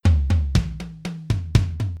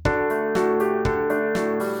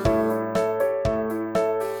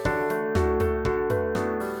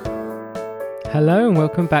Hello and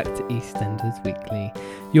welcome back to EastEnders Weekly,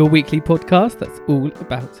 your weekly podcast that's all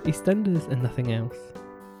about EastEnders and nothing else.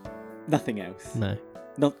 Nothing else. No,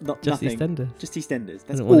 Not just nothing. EastEnders. Just EastEnders. I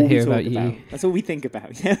That's don't all want to we hear talk about you. about. That's all we think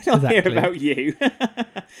about. Yeah, we don't hear about you.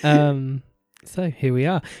 So here we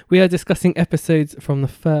are. We are discussing episodes from the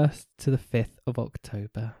 1st to the 5th of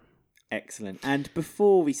October. Excellent. And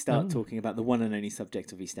before we start talking about the one and only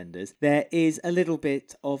subject of EastEnders, there is a little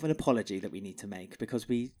bit of an apology that we need to make because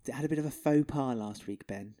we had a bit of a faux pas last week,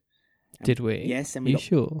 Ben. Did we? Yes. And we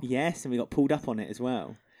sure? Yes, and we got pulled up on it as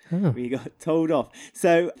well. Oh. We got told off.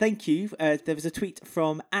 So thank you. There was a tweet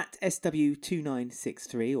from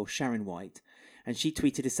 @SW2963 or Sharon White. And she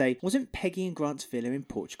tweeted to say, wasn't Peggy and Grant's villa in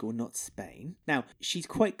Portugal, not Spain? Now, she's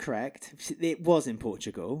quite correct. It was in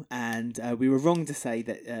Portugal. And we were wrong to say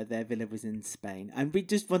that their villa was in Spain. And we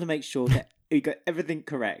just want to make sure that we got everything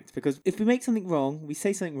correct. Because if we make something wrong, we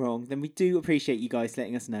say something wrong, then we do appreciate you guys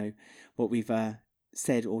letting us know what we've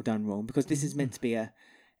said or done wrong. Because this is meant to be an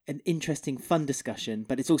interesting, fun discussion.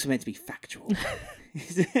 But it's also meant to be factual.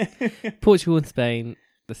 Portugal and Spain,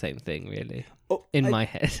 the same thing, really. In my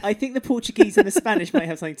head. I think the Portuguese and the Spanish might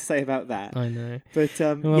have something to say about that. I know. But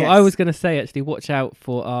well, yes. I was going to say, actually, watch out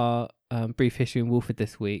for our brief history in Wolford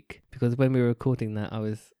this week, because when we were recording that, I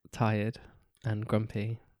was tired and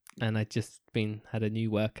grumpy, and I'd just had a new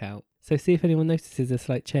workout. So see if anyone notices a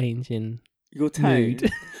slight change in your tone. Mood.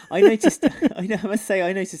 I noticed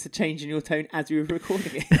a change in your tone as we were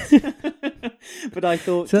recording it. But I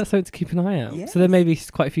thought... So that's something to keep an eye out. Yes. So there may be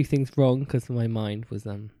quite a few things wrong, because my mind was...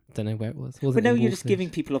 don't know where it was. But no, you're just giving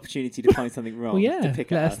people opportunity to find something wrong. Well, yeah, to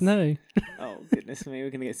pick let at us know. Oh, goodness me,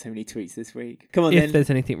 we're going to get so many tweets this week. Come on, if then. there's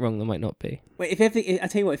anything wrong, there might not be. Wait, I tell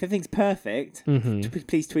you what, if everything's perfect,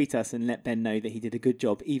 please tweet us and let Ben know that he did a good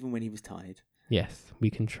job, even when he was tired. Yes,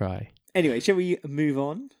 we can try. Anyway, shall we move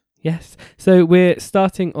on? Yes. So we're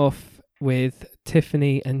starting off with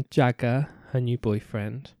Tiffany and Jagger, her new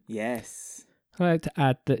boyfriend. Yes. I'd like to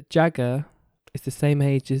add that Jagger is the same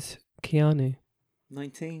age as Keanu.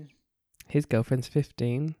 19. His girlfriend's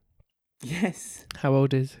 15. Yes. How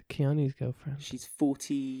old is Keanu's girlfriend? She's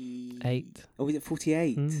 48. 8. Oh, is it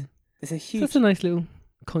 48? There's a huge... That's a nice little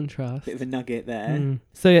contrast. Bit of a nugget there.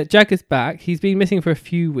 So yeah, Jagger's back. He's been missing for a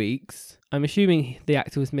few weeks. I'm assuming the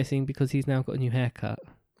actor was missing because he's now got a new haircut.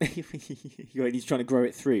 He's trying to grow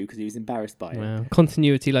it through because he was embarrassed by it. Well,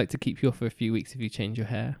 continuity like to keep you off for a few weeks if you change your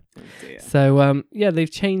hair. Oh dear. So they've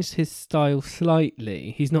changed his style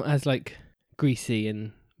slightly. He's not as greasy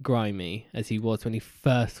and grimy as he was when he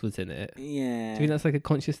first was in it. Yeah. Do you think that's a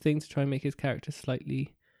conscious thing to try and make his character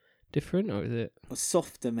slightly different, or is it? Or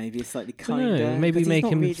softer, maybe, slightly kinder. No, maybe make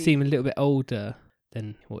him seem a little bit older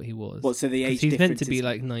than what he was. What, so the age he's difference meant to be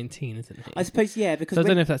 19, isn't he? I suppose, yeah, because... So I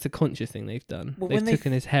don't know if that's a conscious thing they've done. Well, they've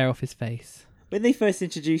taken his hair off his face. When they first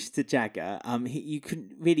introduced to Jagger, you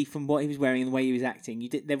couldn't really, from what he was wearing and the way he was acting,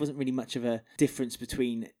 there wasn't really much of a difference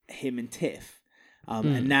between him and Tiff.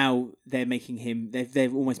 And now they're making him...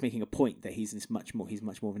 They're almost making a point that he's much more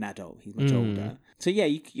of an adult. He's much older. So yeah,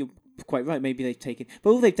 you're quite right. Maybe they've taken...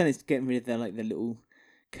 But all they've done is getting rid of the little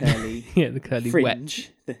curly... yeah, the curly fringe,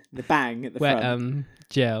 the bang at the front.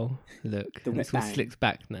 Gel look. The and wet it's all bang. slicked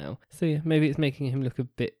back now. So yeah, maybe it's making him look a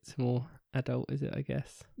bit more adult, is it, I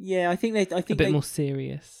guess? Yeah, I think a bit more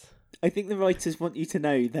serious. I think the writers want you to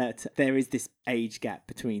know that there is this age gap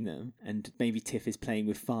between them, and maybe Tiff is playing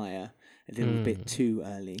with fire a little bit too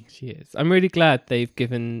early. She is. I'm really glad they've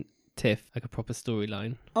given Tiff a proper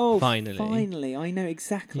storyline. Oh, finally! I know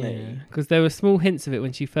exactly. Yeah, because there were small hints of it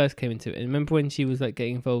when she first came into it. And remember when she was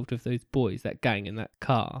getting involved with those boys, that gang in that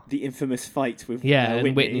car? The infamous fight with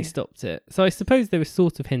and Whitney stopped it. So I suppose they were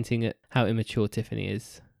sort of hinting at how immature Tiffany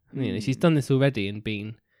is. She's done this already and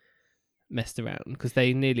been messed around because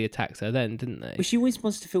they nearly attacked her then, didn't they? Well, she always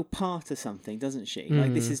wants to feel part of something, doesn't she?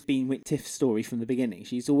 This has been with Tiff's story from the beginning.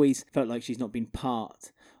 She's always felt like she's not been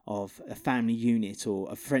part of a family unit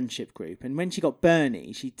or a friendship group. And when she got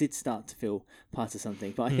Bernie, she did start to feel part of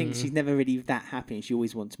something. But I think she's never really that happy and she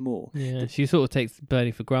always wants more. Yeah, she sort of takes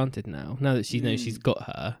Bernie for granted now. Now that she knows she's got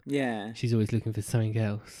her, yeah, she's always looking for something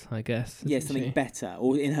else, I guess. Yeah, something better,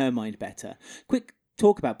 or in her mind better. Quick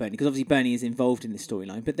talk about Bernie, because obviously Bernie is involved in this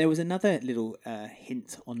storyline, but there was another little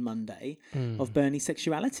hint on Monday of Bernie's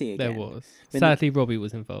sexuality again. There was. Sadly, Robbie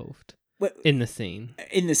was involved. Well, in the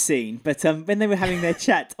scene, but when they were having their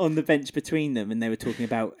chat on the bench between them, and they were talking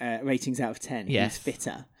about ratings out of 10, who's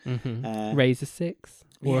fitter. Raise a 6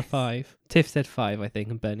 or a 5. Tiff said 5, I think,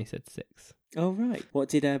 and Bernie said 6. Oh right. What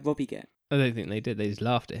did Robbie get? I don't think they did. They just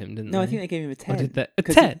laughed at him, didn't they? No, I think they gave him a 10. Or did they? A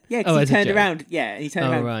 10? Yeah, because he turned around. Yeah, and he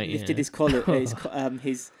turned around, right, lifted his collar,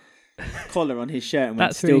 his collar on his shirt and went,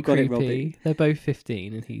 That's still really got creepy. it, Robbie. They're both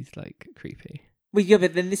 15 and he's like creepy. Well, yeah,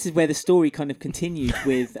 but then this is where the story kind of continued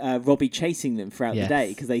with Robbie chasing them throughout the day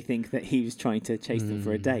Yes. because they think that he was trying to chase them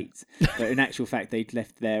for a date. But in actual fact, they'd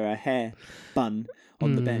left their hair bun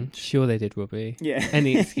on the bench. Sure they did, Robbie. Yeah.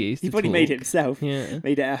 Any excuse He to probably made it talk. himself. Yeah.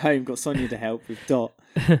 Made it at home, got Sonia to help with Dot.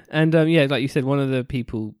 And yeah, like you said, one of the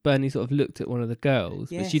people, Bernie sort of looked at one of the girls,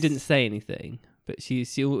 but she Yes. didn't say anything. But she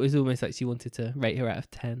was almost like she wanted to rate her out of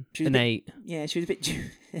 10. She was An a bit- 8. Yeah, she was a bit...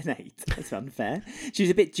 an 8. That's unfair. She was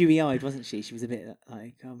a bit dewy-eyed, wasn't she? She was a bit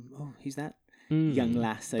like, oh, who's that? Young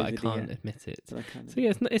lass over But I the... can't admit it. So I kind of... So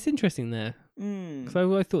yeah, it's interesting there. Because I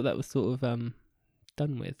always thought that was sort of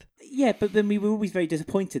done with. Yeah, but then we were always very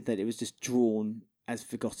disappointed that it was just drawn as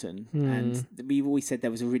forgotten, and we always said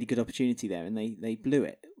there was a really good opportunity there, and they blew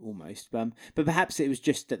it almost. But perhaps it was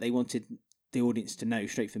just that they wanted the audience to know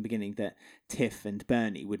straight from the beginning that Tiff and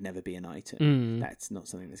Bernie would never be an item. That's not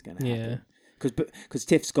something that's going to happen. Because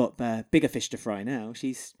Tiff's got bigger fish to fry now.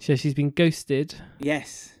 She's been ghosted.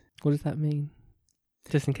 Yes. What does that mean?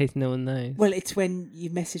 Just in case no one knows. Well, it's when you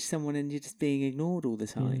message someone and you're just being ignored all the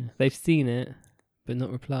time. Yeah. They've seen it, but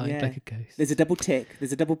not replied, Yeah. like a ghost. There's a double tick.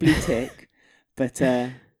 There's a double blue tick, but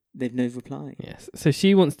they've no reply. Yes. So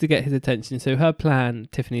she wants to get his attention. So her plan,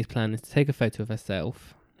 Tiffany's plan, is to take a photo of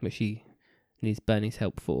herself, which she needs Bernie's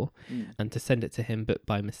help for, and to send it to him, but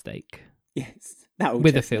by mistake. Yes. That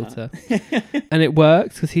With a filter. And it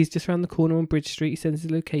works because he's just around the corner on Bridge Street. He sends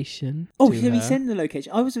his location. Oh, to he her. sent the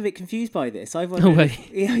location. I was a bit confused by this. I wondered. Oh,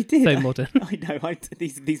 wait. Yeah, I did. So modern. I know.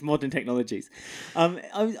 These modern technologies.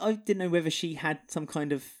 I didn't know whether she had some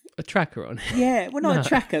kind of A tracker on it. yeah. Well, not No. a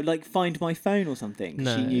tracker, like Find My Phone or something.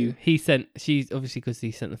 No, She knew. she's obviously because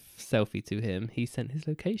he sent a selfie to him. He sent his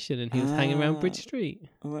location and he was hanging around Bridge Street,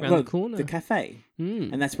 around the corner. The cafe.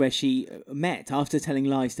 And that's where she met. After telling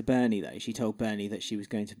lies to Bernie, though, she told Bernie that she was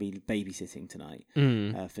going to be babysitting tonight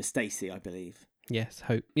for Stacey, I believe. Yes,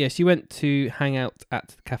 hope. Yeah, she went to hang out at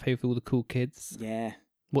the cafe with all the cool kids, Yeah,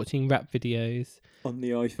 watching rap videos. on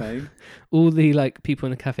the iPhone. All the like people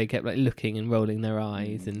in the cafe kept like looking and rolling their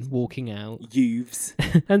eyes and walking out. Youths.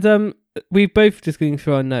 And we've both just going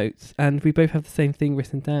through our notes, and we both have the same thing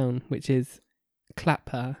written down, which is clap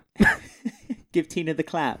her. Give Tina the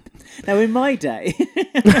clap. Now, in my day,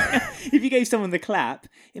 if you gave someone the clap,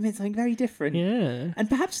 it meant something very different. Yeah, And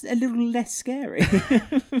perhaps a little less scary.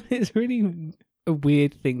 it's really a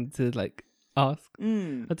weird thing to like ask. I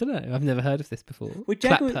don't know. I've never heard of this before. Well,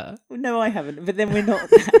 Clap Jack her. No, I haven't. But then we're not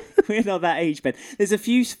we're not that age, Ben. There's a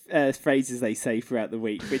few phrases they say throughout the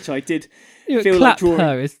week, which I did feel clap like drawing.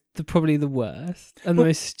 her is probably the worst and the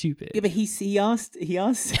most stupid. Yeah, but he asked he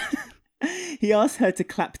asked her to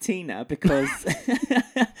clap Tina because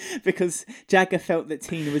because Jagger felt that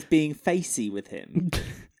Tina was being facey with him.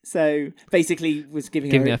 So basically, was giving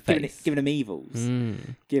Giving her her face. giving him evils.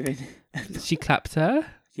 Giving She clapped her.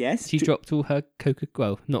 yes, She dropped all her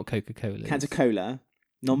not Coca-Cola. cans of cola,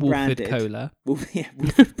 Wolford non-branded Cola.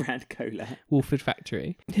 Wolford brand cola. Wolford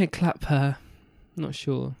Factory. Yeah, clap her. Not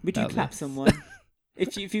sure. Would you about clap this. someone?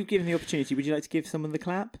 if you've given the opportunity, would you like to give someone the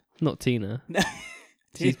clap? Not Tina. No.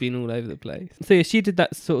 She's been all over the place. So yeah, she did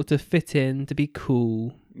that sort of to fit in, to be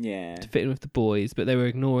cool, Yeah. to fit in with the boys, but they were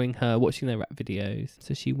ignoring her, watching their rap videos.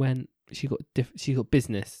 So she went. She got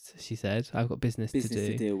business. She said, "I've got business to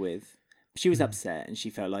do." deal with. She was upset and she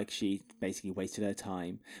felt like she basically wasted her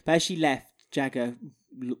time. But as she left, Jagger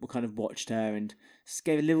kind of watched her and just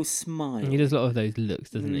gave a little smile. He does a lot of those looks,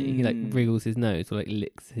 doesn't he? He like wriggles his nose or like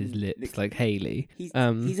licks his lips, Licks- like Hayley. He's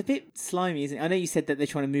a bit slimy, isn't he? I know you said that they're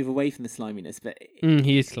trying to move away from the sliminess, but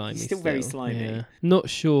He is slimy. He's still very slimy. Yeah. Not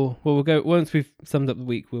sure. Well, we'll go once we've summed up the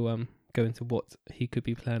week. We'll go into what he could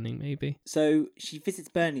be planning, maybe. So she visits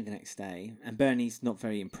Bernie the next day, and Bernie's not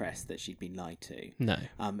very impressed that she'd been lied to. No.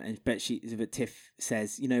 But Tiff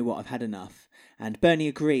says, "You know what? I've had enough." And Bernie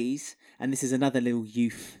agrees, and this is another little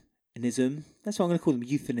euphemism. That's what I'm going to call them,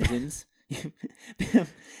 euphemisms.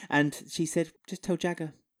 And she said, "Just tell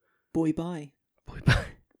Jagger, boy bye, Boy, bye.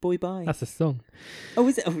 boy bye." That's a song. Oh,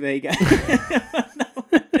 is it? Oh, there you go.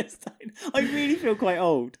 I really feel quite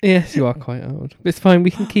old. Yes, you are quite old. But it's fine.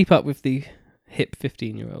 We can keep up with the hip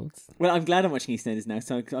 15-year-olds. Well, I'm glad I'm watching EastEnders now,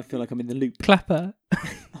 so I feel like I'm in the loop. Clapper.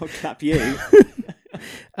 I'll clap you.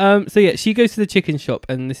 So yeah, she goes to the chicken shop,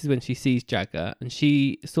 and this is when she sees Jagger, and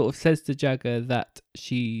she sort of says to Jagger that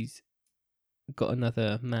she's got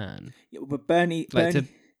another man, Yeah, but Bernie, to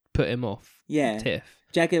put him off. yeah. Tiff.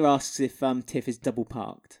 Jagger asks if Tiff is double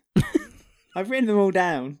parked. I've written them all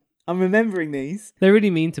down. I'm remembering these. They're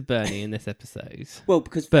really mean to Bernie in this episode. Well,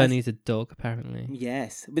 because Bernie's a dog, apparently.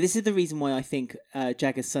 yes, but this is the reason why I think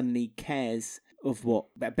Jagger suddenly cares of what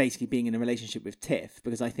basically being in a relationship with Tiff,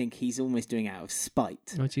 because I think he's almost doing it out of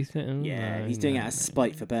spite. What do you think? Oh, Yeah, no, he's doing it no, out of no.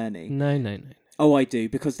 spite for Bernie. No. Oh, I do,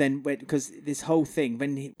 because this whole thing,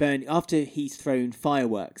 Bernie, after he's thrown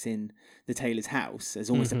fireworks in the Taylor's house as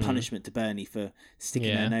almost a punishment to Bernie for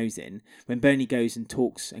sticking her nose in, when Bernie goes and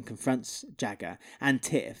talks and confronts Jagger and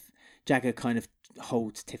Tiff, Jagger kind of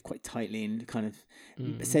holds Tiff quite tightly and kind of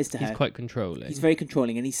says to her... He's quite controlling. He's very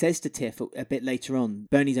controlling, and he says to Tiff a bit later on,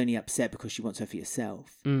 Bernie's only upset because she wants her for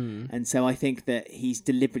yourself. And so I think that he's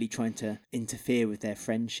deliberately trying to interfere with their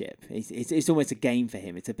friendship. It's almost a game for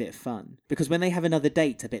him. It's a bit of fun. Because when they have another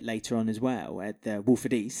date a bit later on as well, at the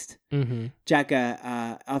Wolford East, Jagger,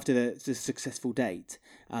 after the successful date,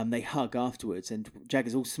 they hug afterwards, and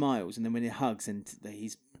Jagger's all smiles, and then when he hugs and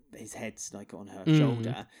his head's like on her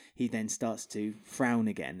shoulder, he then starts to frown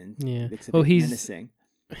again and looks a bit menacing.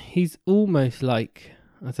 He's almost like,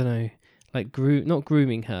 I don't know, like not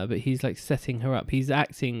grooming her, but he's like setting her up. He's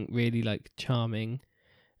acting really like charming,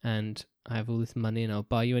 and I have all this money and I'll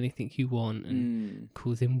buy you anything you want, and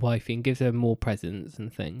calls him wifey and gives her more presents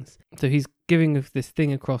and things. So he's giving this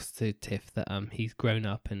thing across to Tiff that he's grown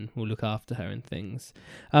up and will look after her and things.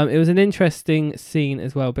 It was an interesting scene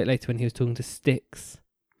as well a bit later when he was talking to Styx.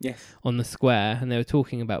 Yes. On the square, and they were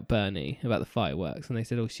talking about Bernie, about the fireworks, and they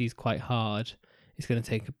said, she's quite hard. It's going to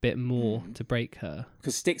take a bit more to break her.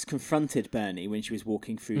 Because Styx confronted Bernie when she was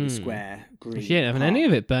walking through the square green. She didn't have any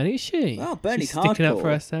of it, Bernie, is she? Oh, Bernie's She's sticking hardcore. up for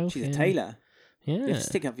herself. She's a tailor. Yeah. You have to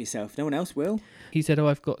stick up for yourself. No one else will. He said,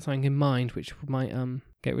 I've got something in mind which might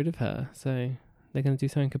get rid of her. So they're going to do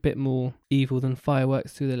something a bit more evil than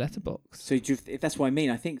fireworks through the letterbox. So if that's what I mean.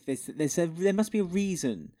 I think there must be a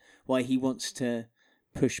reason why he wants to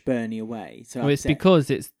push Bernie away. So it's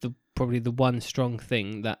because it's probably the one strong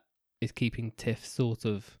thing that is keeping Tiff sort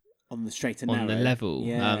of on the straight and on narrow. the level.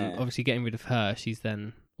 Yeah. Obviously, getting rid of her, she's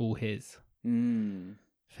then all his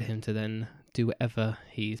for him to then do whatever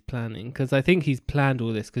he's planning. Because I think he's planned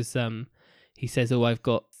all this because he says, I've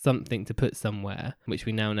got something to put somewhere, which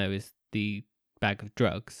we now know is the bag of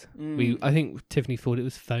drugs. I think Tiffany thought it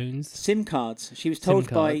was phones. SIM cards. She was told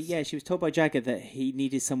by Jagger that he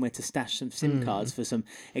needed somewhere to stash some SIM cards for some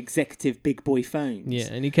executive big boy phones. Yeah,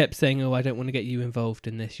 and he kept saying, I don't want to get you involved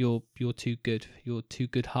in this. You're too good. You're too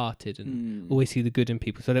good-hearted and always see the good in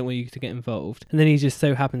people, so I don't want you to get involved. And then he just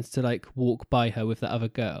so happens to like walk by her with that other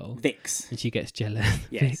girl. Vix. And she gets jealous.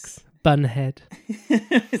 Yes. Vix. Bunhead.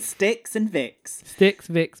 Styx and Vix. Styx,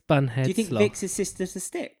 Vix, Bunhead, Do you think Sloth. Vix is sister to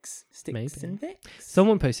Styx? Styx Maybe. and Vix?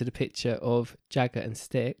 Someone posted a picture of Jagger and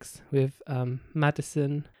Styx with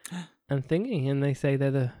Madison and Thingy, and they say they're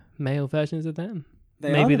the male versions of them.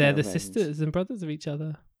 Maybe they're the sisters and brothers of each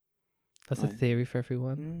other. That's a theory for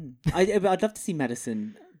everyone. I'd love to see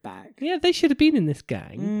Madison back. Yeah, they should have been in this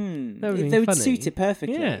gang. That They would funny. suit it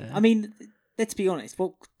perfectly. Yeah. I mean, let's be honest.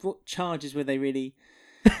 What charges were they really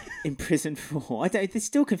in prison for? This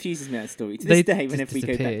still confuses me, that story to this day whenever we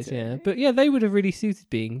go back to it. But yeah, they would have really suited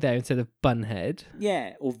being there instead of Bunhead.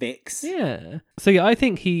 Yeah, or Vix. Yeah. So yeah, I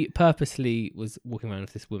think he purposely was walking around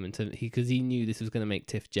with this woman because he knew this was going to make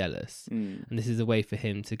Tiff jealous, and this is a way for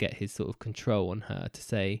him to get his sort of control on her, to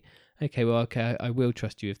say, okay, I will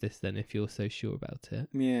trust you with this then if you're so sure about it.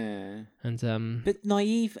 Yeah. And but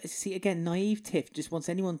naive Tiff just wants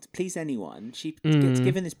anyone to please anyone. She gets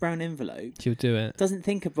given this brown envelope. She'll do it. Doesn't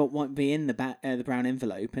think about what might be in the brown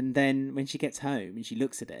envelope, and then when she gets home and she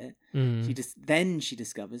looks at it, she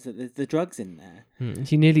discovers that there's the drugs in there.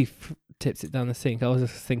 She nearly tips it down the sink. I was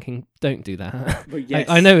just thinking, don't do that. Well, yes.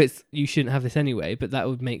 I know you shouldn't have this anyway, but that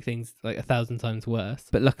would make things like 1,000 times worse.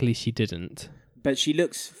 But luckily she didn't. But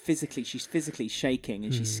she's physically shaking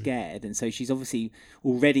and she's scared, and so she's obviously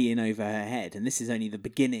already in over her head, and this is only the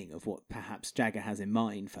beginning of what perhaps Jagger has in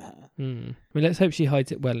mind for her. I mean, let's hope she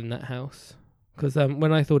hides it well in that house. Because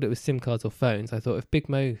when I thought it was SIM cards or phones, I thought if Big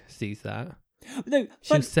Mo sees that, no,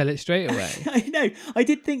 she'll sell it straight away. I know. I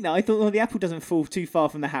did think that. I thought, the apple doesn't fall too far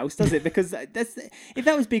from the house, does it? Because if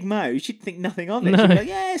that was Big Mo, she'd think nothing of it. No. She'd be like,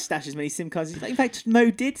 yeah, stash as many SIM cards. In fact, Mo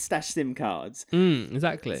did stash SIM cards.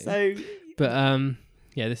 Exactly. So... But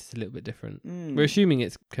yeah, this is a little bit different. We're assuming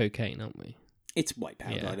it's cocaine, aren't we? It's white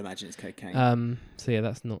powder. Yeah. I'd imagine it's cocaine. So yeah,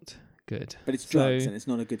 that's not good. But it's drugs, and it's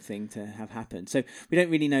not a good thing to have happen. So we don't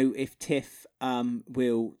really know if Tiff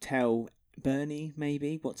will tell Bernie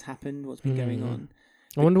maybe what's happened, what's been going on.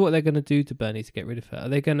 I wonder what they're going to do to Bernie to get rid of her. Are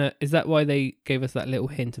they going to... Is that why they gave us that little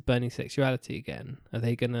hint of Bernie's sexuality again? Are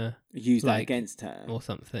they going to... use that against her? Or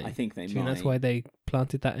something? I think they might. That's why they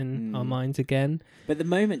planted that in our minds again? But the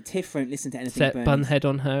moment Tiff won't listen to anything... Set Bunhead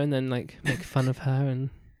on her and then make fun of her and...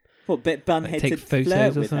 What, bet Bunhead take to photos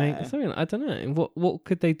flirt or with something? her? Something? I don't know. What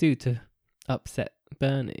could they do to upset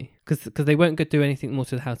Bernie? Because they won't go do anything more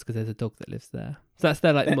to the house because there's a dog that lives there. So that's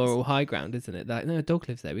their like That's- moral high ground, isn't it? They're like, no, a dog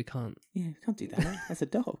lives there. We can't. Yeah, can't do that. That's a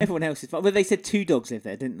dog. Everyone else is fine. Well, they said 2 dogs live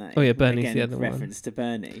there, didn't they? Oh, yeah, Bernie's the Again, other one. reference to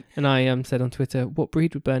Bernie. And I said on Twitter, what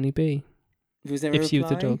breed would Bernie be Was there if a she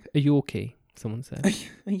was a reply? dog? A Yorkie, someone said. A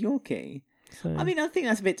Yorkie. So I mean, I think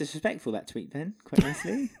that's a bit disrespectful, that tweet, Ben, quite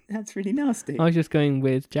honestly. That's really nasty. I was just going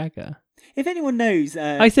with Jagger. If anyone knows...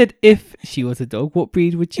 I said, if she was a dog, what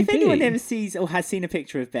breed would she if be? anyone ever sees or has seen a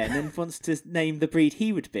picture of Ben and wants to name the breed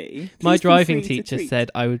he would be... My please feel driving free to teacher tweet.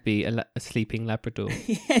 said I would be a sleeping Labrador.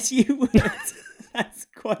 Yes, you would. That's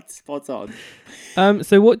quite spot on.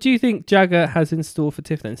 So what do you think Jagger has in store for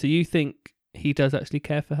Tiff then? So you think he does actually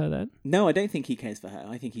care for her then? No, I don't think he cares for her.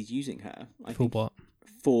 I think he's using her. I For think what?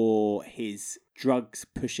 For his drugs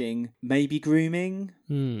pushing, maybe grooming.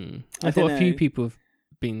 I don't thought a few know. people have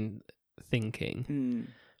been thinking,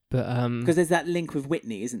 but Because there's that link with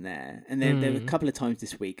Whitney, isn't there? And there were a couple of times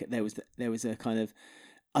this week there was a kind of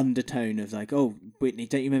undertone of like, oh, Whitney,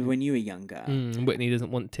 don't you remember when you were younger? Whitney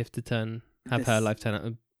doesn't want Tiff to have her This- life turn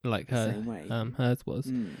out like the her same way. hers was.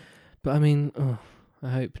 Mm. But I mean, I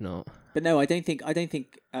hope not. But no, I don't think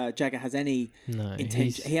Jagger has any No,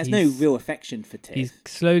 intention. He has no real affection for Tiff. He's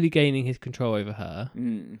slowly gaining his control over her.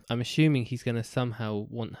 Mm. I'm assuming he's going to somehow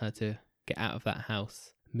want her to get out of that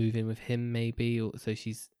house, move in with him maybe, or so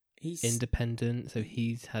she's He's independent. So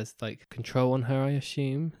he has like control on her, I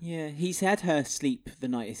assume. Yeah, he's had her sleep the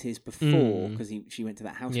night as his before Mm. because she went to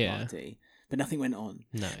that house Yeah. party, but nothing went on.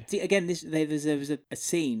 No. See, again, there was a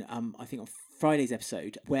scene, I think on Friday's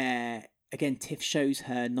episode, where again Tiff shows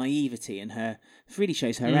her naivety and really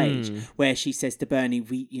shows her age, where she says to Bernie,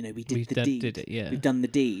 "We did the deed. Did it, yeah. We've done the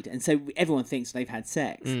deed," and so everyone thinks they've had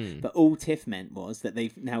sex, but all Tiff meant was that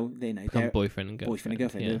they've now Become they're boyfriend and girlfriend.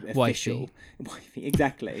 they're Yeah. official, wifey,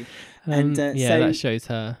 exactly. And so that shows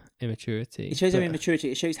her immaturity. it shows her but-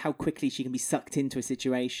 immaturity. It shows how quickly she can be sucked into a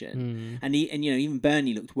situation. Mm. And even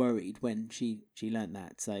Bernie looked worried when she learned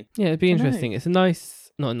that. So Yeah, it'd be I dunno. interesting. It's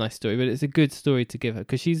not a nice story, but it's a good story to give her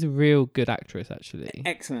because she's a real good actress, actually.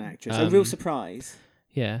 excellent actress, a real Um, surprise.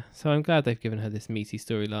 Yeah, so I'm glad they've given her this meaty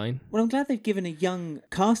storyline. Well, I'm glad they've given a young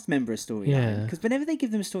cast member a storyline. Yeah. Because whenever they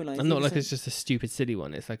give them a storyline, And not like it's just a stupid, silly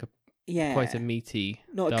one. It's like quite a meaty,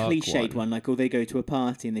 not a dark cliched one like, oh, they go to a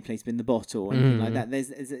party and they play spin the bottle or anything like that.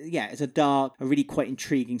 It's a dark, a really quite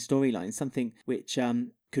intriguing storyline, something which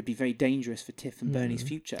could be very dangerous for Tiff and Bernie's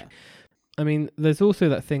future. I mean, there's also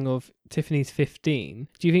that thing of Tiffany's 15.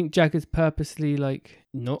 Do you think Jagger's purposely like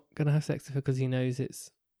not gonna have sex with her because he knows it's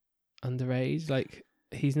underage? Like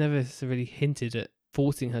he's never really hinted at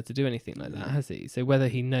forcing her to do anything like that, has he? So whether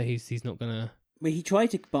he knows he's not gonna. Well, he tried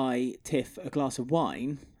to buy Tiff a glass of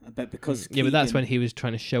wine, but because Yeah, but that's Keegan- when he was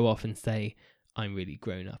trying to show off and say, "I'm really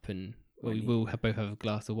grown up and When he- we'll both have a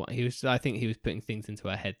glass of wine." I think he was putting things into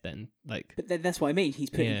her head then, like. But that's what I mean. He's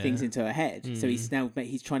putting Yeah. things into her head, so he's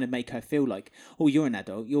trying to make her feel like, oh, you're an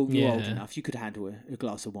adult, you're old Yeah. enough, you could handle a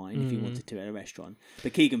glass of wine if you wanted to at a restaurant.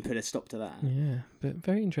 But Keegan put a stop to that. Yeah, but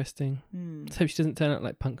very interesting. Let's hope she doesn't turn out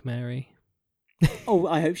like Punk Mary. Oh,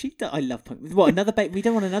 I hope she does. I love Punk. What, another baby? We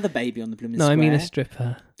don't want another baby on the blooming No, square. I mean a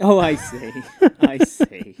stripper. Oh, I see. I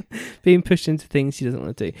see. Being pushed into things she doesn't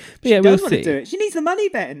want to do. But She yeah, does we'll want see. to do it. She needs the money,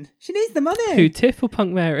 Ben. She needs the money. Who, Tiff or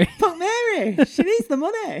Punk Mary? Punk Mary. She needs the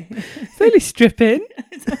money. It's only stripping.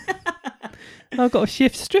 I've got a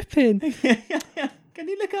shift stripping. Can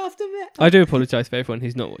you look after me? I do apologise for everyone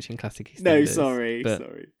who's not watching Classic EastEnders. No, sorry. but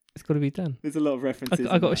Sorry. It's got to be done. There's a lot of references.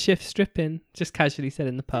 I got in a shift stripping, just casually said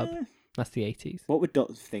in the pub. Yeah. That's the 80s. What would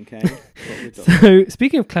Dot think, eh? What would Dot think? So,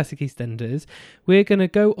 speaking of Classic EastEnders, we're going to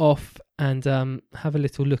go off and have a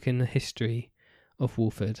little look in the history of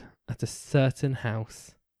Wolford at a certain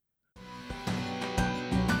house.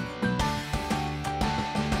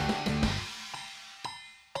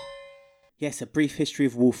 Yes, A Brief History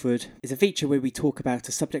of Wolford is a feature where we talk about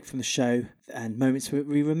a subject from the show and moments where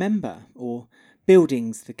we remember, or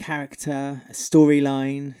buildings, the character, a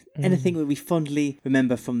storyline, anything that we fondly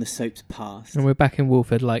remember from the soap's past. And we're back in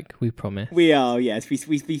Wolford like we promised. We are, yes. We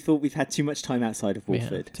thought we've had too much time outside of We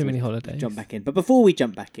Wolford. have too many we've holidays. Jump back in. But before we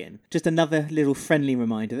jump back in, just another little friendly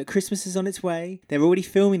reminder that Christmas is on its way. They're already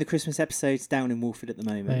filming the Christmas episodes down in Wolford at the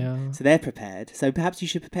moment. They are. So they're prepared. So perhaps you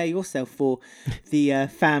should prepare yourself for the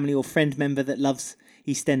family or friend member that loves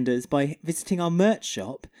EastEnders by visiting our merch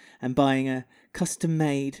shop and buying a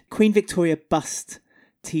custom-made Queen Victoria bust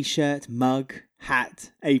t-shirt, mug,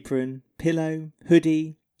 hat, apron, pillow,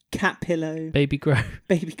 hoodie, cat pillow, Baby grow.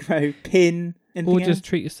 baby grow, pin, anything Or else? just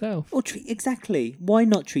treat yourself. Or treat exactly. Why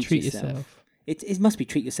not treat Treat yourself? yourself. It must be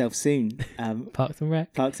treat yourself soon. Parks and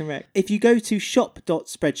Rec. Parks and Rec. If you go to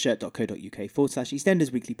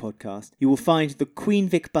shop.spreadshirt.co.uk/EastEnders Weekly Podcast, you will find the Queen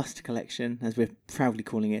Vic Bust collection, as we're proudly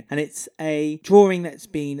calling it. And it's a drawing that's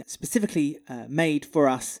been specifically made for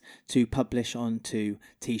us to publish onto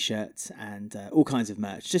T-shirts and all kinds of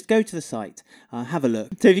merch. Just go to the site, have a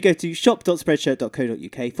look. So if you go to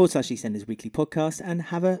shop.spreadshirt.co.uk/EastEnders Weekly Podcast and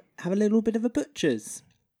have a little bit of a butcher's.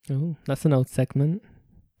 Oh, that's an old segment.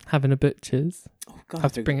 Having a butcher's. Oh God,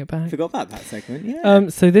 Have to bring it back. Forgot about that segment. Yeah.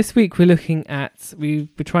 So this week we're looking at, we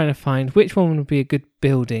were trying to find which one would be a good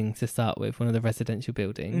building to start with, one of the residential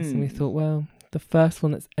buildings. And we thought, well, the first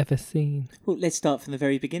one that's ever seen. Well, let's start from the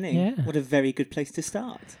very beginning. Yeah. What a very good place to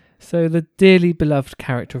start. So the dearly beloved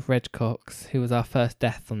character of Reg Cox, who was our first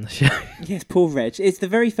death on the show. Yes, poor Reg. It's the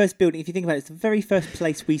very first building. If you think about it, it's the very first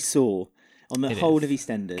place we saw on the whole of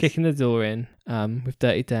EastEnders. Kicking the door in with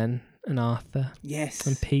Dirty Den and Arthur. Yes.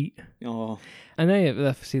 And Pete. Oh. And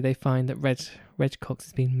they find that Reg Cox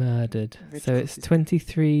has been murdered. So Cox it's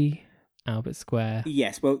 23 Albert Square.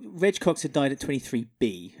 Yes, well, Reg Cox had died at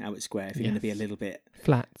 23B Albert Square, if you're going to be a little bit...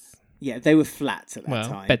 Flats. Yeah, they were flats at that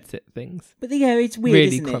time. Bedsit things. But yeah, it's weird,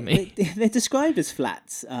 really isn't crummy. it? They're described as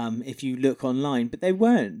flats if you look online, but they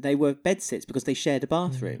weren't. They were bedsits because they shared a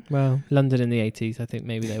bathroom. Well, London in the 80s, I think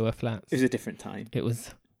maybe they were flats. It was a different time. It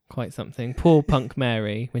was quite something. Poor Punk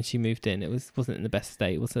Mary, when she moved in, wasn't in the best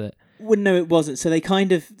state, was it? Well, no, it wasn't. So they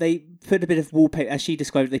put a bit of wallpaper, as she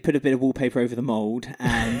described it, they put a bit of wallpaper over the mould,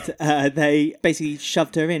 and they basically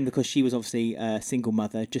shoved her in because she was obviously a single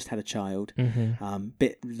mother, just had a child,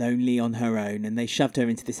 bit lonely on her own, and they shoved her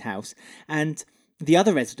into this house. And the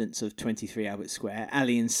other residents of 23 Albert Square,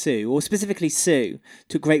 Ali and Sue, or specifically Sue,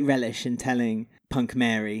 took great relish in telling Punk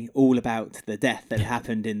Mary all about the death that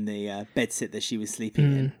happened in the bedsit that she was sleeping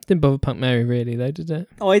in. Didn't bother Punk Mary really, though, did it?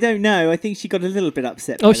 Oh, I don't know. I think she got a little bit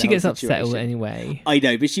upset. Oh, she gets upset anyway. I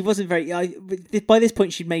know, but she wasn't very... by this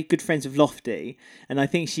point, she'd made good friends with Lofty, and I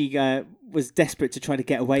think she was desperate to try to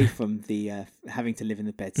get away from the having to live in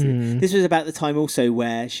the bedsit. This was about the time also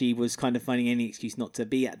where she was kind of finding any excuse not to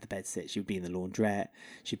be at the bedsit. She would be in the laundrette.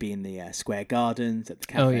 She'd be in the Square Gardens, at the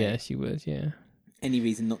cafe. Oh, yeah, she would, yeah. Any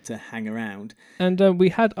reason not to hang around. And we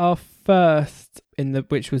had our first,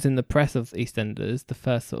 which was in the press of EastEnders, the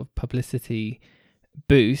first sort of publicity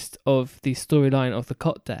boost of the storyline of the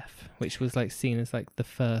cot death, which was like seen as like the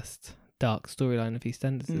first dark storyline of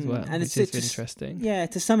EastEnders as well, and which is interesting. Yeah,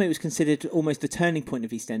 to some it was considered almost the turning point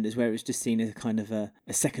of EastEnders, where it was just seen as a kind of a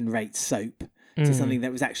second-rate soap to something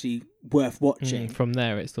that was actually worth watching. From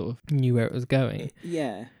there, it sort of knew where it was going.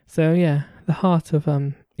 Yeah. So yeah, the heart of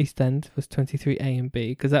East End was 23A and B,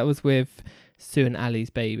 because that was with Sue and Ali's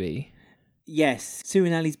baby. Yes, Sue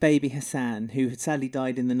and Ali's baby Hassan, who had sadly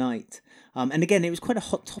died in the night. And again, it was quite a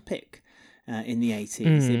hot topic in the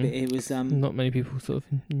 80s. It was not many people sort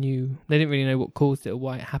of knew. They didn't really know what caused it or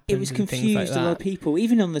why it happened. It was confused a lot of people.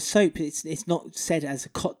 Even on the soap, it's not said as a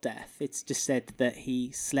cot death. It's just said that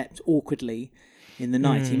he slept awkwardly in the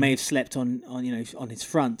night. He may have slept on his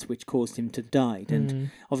front, which caused him to die. And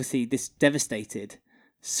obviously, this devastated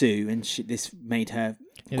Sue, and this made her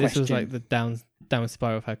question. This was like the down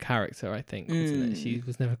spiral of her character, I think, wasn't it? She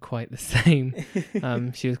was never quite the same.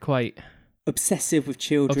 She was quite obsessive with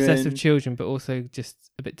children, but also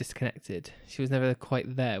just a bit disconnected. She was never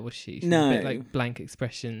quite there, was she? No. Was a bit like blank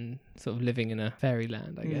expression, sort of living in a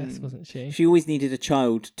fairyland, I guess, wasn't she? She always needed a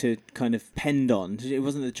child to kind of depend on. It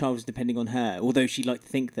wasn't that the child was depending on her, although she liked to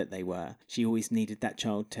think that they were. She always needed that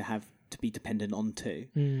child to be dependent onto,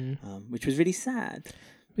 which was really sad.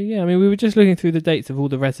 But yeah, I mean, we were just looking through the dates of all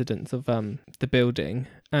the residents of the building,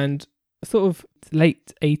 and sort of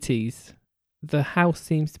late 80s, the house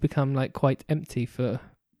seems to become like quite empty for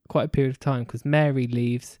quite a period of time, because Mary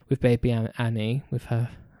leaves with baby Annie with her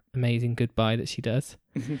amazing goodbye that she does.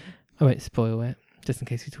 I won't spoil it, just in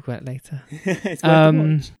case we talk about it later. It's worth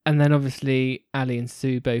to watch. And then obviously Ali and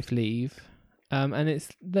Sue both leave. And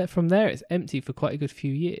from there it's empty for quite a good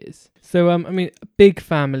few years. So I mean, big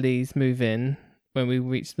families move in when we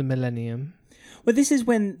reach the millennium. Well, this is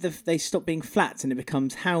when they stop being flats and it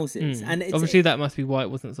becomes houses. And obviously that must be why it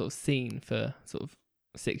wasn't sort of seen for sort of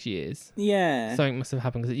 6 years. Yeah. Something must have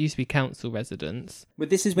happened, because it used to be council residence. Well,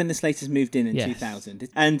 this is when the Slaters moved in 2000.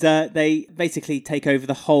 And they basically take over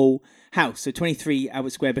the whole house. So 23 Albert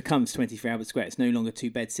Square becomes 23 Albert Square. It's no longer 2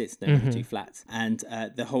 bedsits, no longer 2 flats. And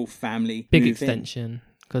the whole family Big move extension,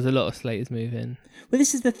 because a lot of Slaters move in. Well,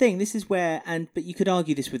 this is the thing. This is where, but you could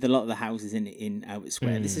argue this with a lot of the houses in Albert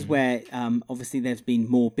Square. This is where, obviously, there's been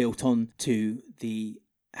more built on to the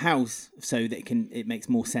house, so that it makes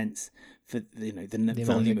more sense for the amount volume of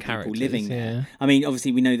of people characters, living there. I mean,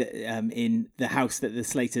 obviously, we know that in the house that the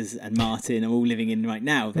Slaters and Martin are all living in right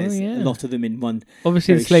now, there's a lot of them in one.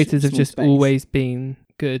 Obviously, the Slaters have just space. always been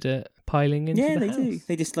good at piling into the house. Do.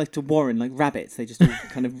 They just like to warren like rabbits. They just all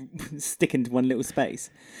kind of stick into one little space.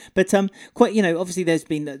 But quite, obviously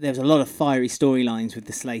there's a lot of fiery storylines with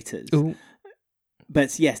the Slaters. Ooh.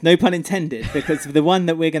 But yes, no pun intended, because the one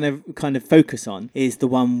that we're going to kind of focus on is the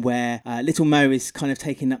one where Little Mo is kind of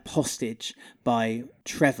taken up hostage by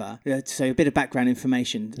Trevor. So a bit of background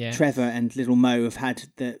information. Yes. Trevor and Little Mo have had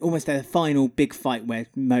almost their final big fight where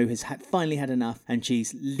Mo has finally had enough, and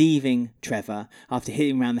she's leaving Trevor after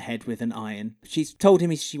hitting him around the head with an iron. She's told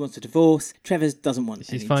him she wants a divorce. Trevor doesn't want.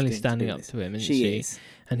 She's finally standing up to him, isn't she? She is.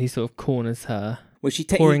 And he sort of corners her, Well,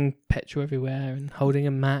 pouring petrol everywhere and holding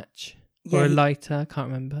a match. Or a lighter, I can't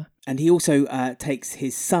remember. And he also takes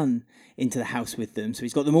his son into the house with them. So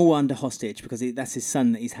he's got them all under hostage because that's his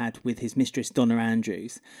son that he's had with his mistress, Donna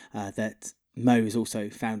Andrews, that Mo has also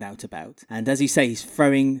found out about. And as you say, he's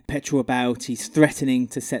throwing petrol about, he's threatening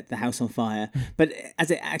to set the house on fire. But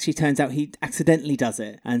as it actually turns out, he accidentally does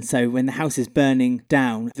it. And so when the house is burning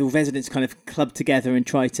down, the residents kind of club together and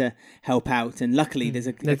try to help out. And luckily, there's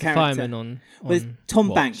a character. Fireman on Tom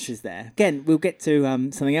watch. Banks is there. Again, we'll get to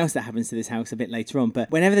something else that happens to this house a bit later on.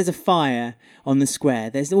 But whenever there's a fire on the square,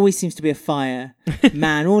 there's always seems to be a fire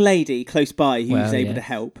man or lady close by who's able to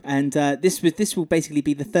help. And this will basically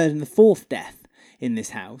be the third and the fourth death in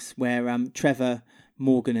this house, where Trevor,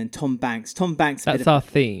 Morgan and Tom Banks. That's our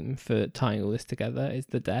theme for tying all this together, is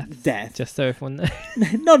the death. Death. Just so everyone knows.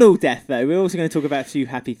 Not all death, though. We're also going to talk about a few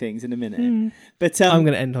happy things in a minute. But I'm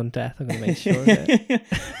going to end on death. I'm going to make sure of it.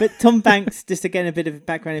 But Tom Banks, just again a bit of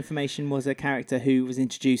background information, was a character who was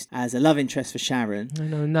introduced as a love interest for Sharon. I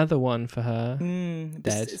know, another one for her.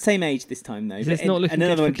 Dead. Same age this time, though. Is this not looking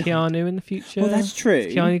good for Keanu in the future? Well, that's true.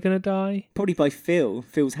 Is Keanu going to die? Probably by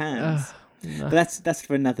Phil's hands. No. But that's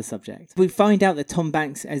for another subject. We find out that Tom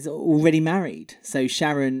Banks is already married. So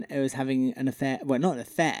Sharon was having an affair. Well, not an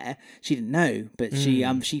affair. She didn't know, but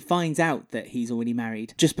she finds out that he's already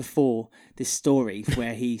married just before this story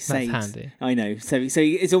where he saves. That's handy. I know. So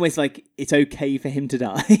it's almost like it's okay for him to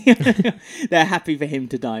die. They're happy for him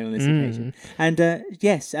to die on this occasion. And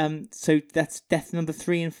yes, so that's death number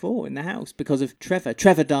 3 and 4 in the house because of Trevor.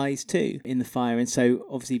 Trevor dies too in the fire, and so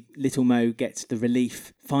obviously Little Mo gets the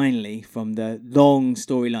relief finally from the long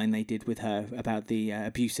storyline they did with her about the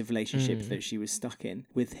abusive relationship that she was stuck in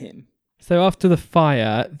with him. So after the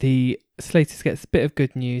fire, the Slaters gets a bit of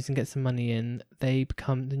good news and get some money in. They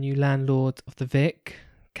become the new landlord of the Vic,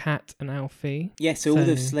 Kat and Alfie. Yeah, so all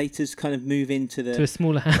the Slaters kind of move into a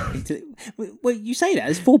smaller house. Well, you say that.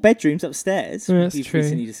 There's 4 bedrooms upstairs. Yeah, that's we've true.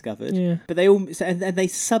 recently discovered. Yeah. But they all and they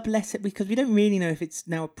sublet it because we don't really know if it's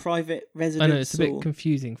now a private residence. I know, it's a bit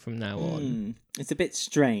confusing from now on. It's a bit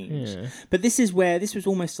strange. Yeah. But this was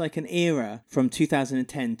almost like an era from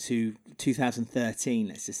 2010 to 2013,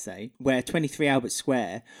 let's just say, where 23 Albert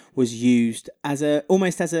Square was used as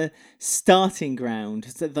almost as a starting ground,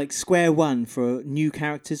 so like square one for new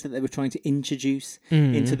characters that they were trying to introduce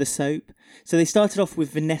into the soap. So they started off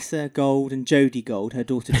with Vanessa Gold and Jodie Gold, her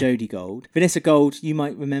daughter Jodie Gold. Vanessa Gold, you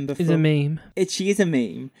might remember from... Is a meme. She is a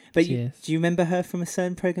meme. But She is. Do you remember her from a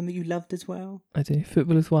certain programme that you loved as well? I do.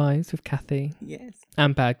 Footballers' Wives with Kathy. Yes.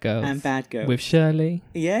 And Bad Girls. And Bad Girls. With Shirley.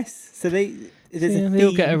 Yes. So they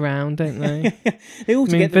all get around, don't they? They all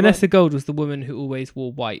Vanessa Gold was the woman who always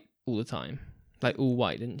wore white all the time. Like all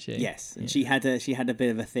white, didn't she? Yes, and she had a bit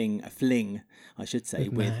of a fling, I should say,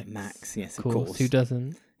 with Max. Yes, of course. Who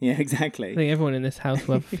doesn't? Yeah, exactly. I think everyone in this house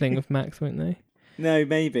will have a fling with Max, won't they? No,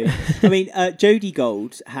 maybe. I mean, Jodie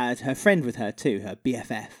Gold had her friend with her too, her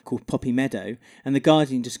BFF, called Poppy Meadow, and The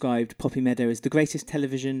Guardian described Poppy Meadow as the greatest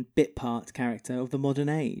television bit part character of the modern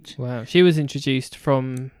age. Wow. She was introduced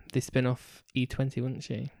from the spin-off E20, wasn't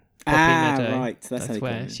she? Poppy Meadow. Right. That's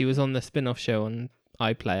where she was on the spin-off show on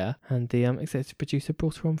iPlayer, and the executive producer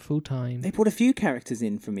brought her on full time. They brought a few characters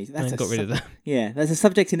in for me. And got rid of them. Yeah, that's a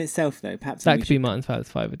subject in itself, though. Perhaps that could be Martin's Father's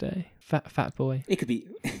 5 a day. Fat boy. It could be.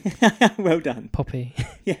 Well done. Poppy.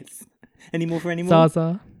 Yes. Any more for any more?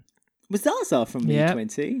 Zaza. Was Zaza from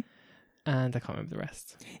E20? And I can't remember the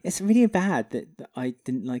rest. It's really bad that I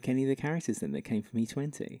didn't like any of the characters then that came from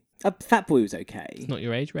E20. Fat Boy was okay. It's not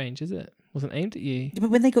your age range, is it? Wasn't aimed at you. But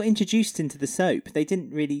when they got introduced into the soap, they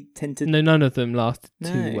didn't really tend to. No, none of them lasted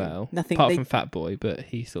too No, well. nothing- Apart they- from Fat Boy, but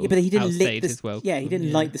he sort Yeah, of but he didn't light outstayed the his welcome. yeah, he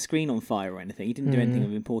didn't light the screen on fire or anything. He didn't do anything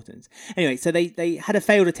of importance. Anyway, so they had a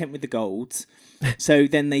failed attempt with the Golds. So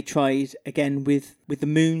then they tried again with the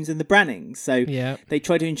Moons and the Brannings. So Yeah. they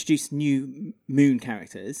tried to introduce new Moon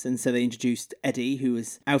characters, and so they introduced Eddie, who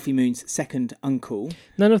was Alfie Moon's second uncle.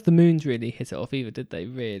 None of the Moons really hit it off either, did they?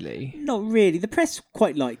 Really? Not really. The press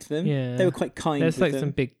quite liked them. Yeah. They were quite kind. There's with like them.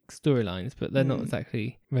 some big storylines, but they're not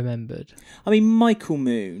exactly remembered. I mean, Michael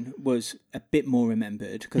Moon was a bit more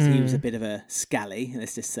remembered because he was a bit of a scally.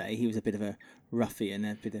 Let's just say he was a bit of a ruffian,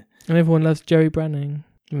 a bit of. And everyone loves Joey Branning.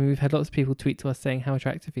 I mean, we've had lots of people tweet to us saying how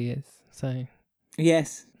attractive he is. So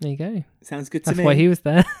Yes, there you go. sounds good to That's me. why he was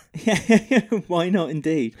there. Yeah, why not?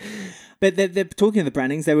 Indeed. But they're talking of the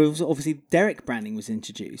Brannings. There was obviously Derek Branning was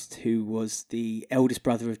introduced, who was the eldest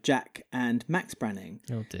brother of Jack and Max Branning.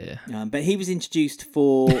 Oh dear. But he was introduced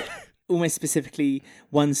for almost specifically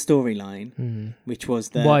one storyline, which was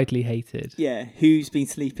the Widely hated. who's been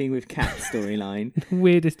sleeping with Cat storyline.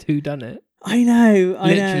 Weirdest who done it. I know.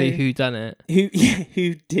 Literally who done it.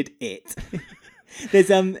 Who did it? There's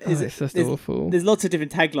It's just awful. There's lots of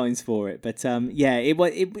different taglines for it, but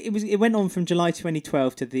it went on from July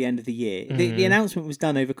 2012 to the end of the year. The announcement was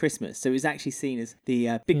done over Christmas, so it was actually seen as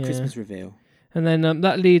the big Christmas reveal. And then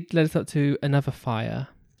that led us up to another fire.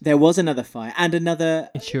 There was another fire and another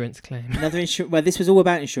Insurance claim. Well, this was all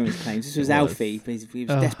about insurance claims. This was It was. Alfie, but he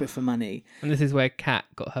was desperate for money. And this is where Kat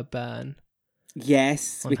got her burn.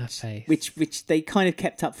 Yes, On her face. which they kind of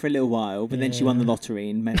kept up for a little while, but then she won the lottery,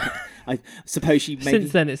 and I suppose she maybe.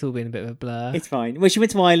 Since then, it's all been a bit of a blur. It's fine. Well, she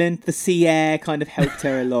went to Ireland. The sea air kind of helped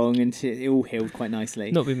her along, and it all healed quite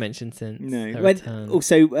nicely. Not been mentioned since. No. her When, return.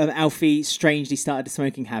 also, Alfie strangely started a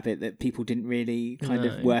smoking habit that people didn't really kind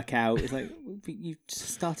of work out. It's like, you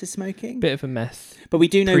started smoking? Bit of a mess. But we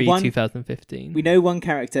do know Pre one. 2015. We know one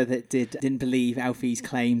character that didn't believe Alfie's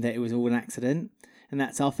claim that it was all an accident. And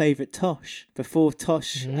that's our favourite Tosh. Before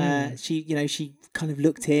Tosh, she kind of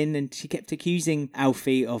looked in and she kept accusing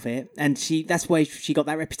Alfie of it. And that's why she got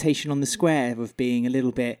that reputation on the square of being a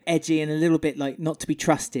little bit edgy and a little bit like not to be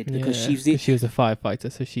trusted because she was a firefighter,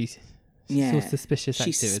 so she saw suspicious she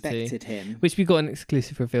activity. suspected him. Which we got an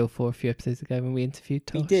exclusive reveal for a few episodes ago when we interviewed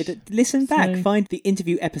Tosh. We did. Listen back, find the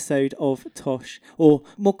interview episode of Tosh, or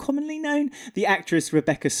more commonly known, the actress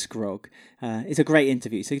Rebecca Scrogg. It's a great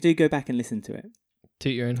interview, so do go back and listen to it.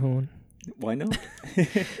 Toot your own horn. Why not?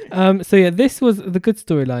 So yeah, this was the good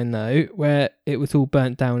storyline though, where it was all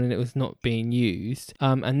burnt down and it was not being used.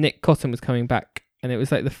 And Nick Cotton was coming back, and it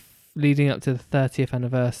was like leading up to the 30th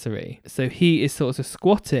anniversary. So he is sort of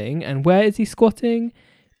squatting, and where is he squatting?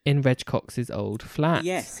 In Reg Cox's old flat.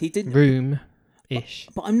 Yes, he didn't. Room-ish.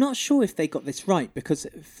 But I'm not sure if they got this right, because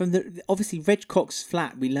from obviously Reg Cox's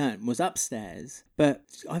flat we learned was upstairs, but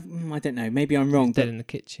I don't know. Maybe I'm wrong. Dead But in the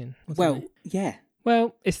kitchen. yeah.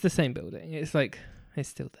 Well, it's the same building. It's like it's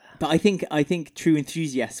still there. But I think True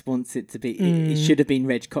Enthusiast wants it to be. It should have been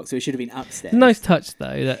Reg Cox, so it should have been upstairs. Nice touch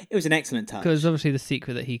though. That It was an excellent touch. because obviously the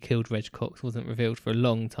secret that he killed Reg Cox wasn't revealed for a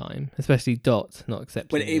long time, especially Dot not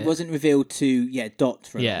accepting Well, it wasn't revealed to Dot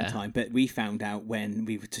for a Yeah. long time, but we found out when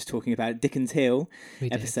we were just talking about Dickens Hill We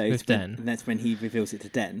did, episodes, with Den. and that's when he reveals it to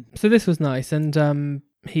Den. So this was nice, and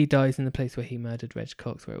he dies in the place where he murdered Reg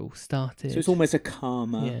Cox, where it all started. So it's almost a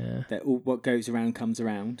karma Yeah. that all what goes around comes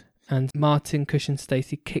around. And Martin, Cush and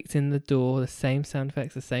Stacey kicked in the door, the same sound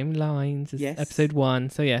effects, the same lines as Yes. episode 1.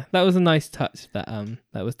 So yeah, that was a nice touch that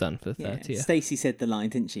was done for the 30th. Stacey said the line,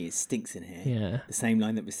 didn't she? It stinks in here. Yeah. The same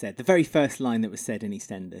line that was said, the very first line that was said in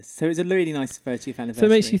EastEnders. So it was a really nice 30th anniversary. So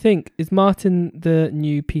it makes you think, is Martin the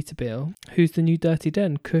new Peter Beale? Who's the new Dirty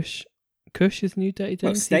Den? Cush is the new Dirty Den?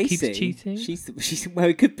 Well, 'cause he Stacey, keeps cheating. she's well,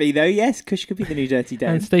 it could be though. Yes, Kush could be the new Dirty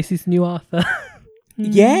Den. And Stacey's the new Arthur.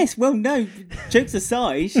 Yes, well, no. Jokes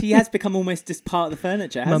aside, she has become almost just part of the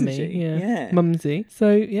furniture, hasn't Mummy, she? yeah. Mumsy.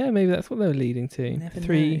 So yeah, maybe that's what they were leading to. Never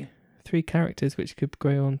Three know. characters which could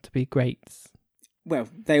grow on to be greats. Well,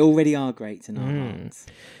 they already are great in our hearts.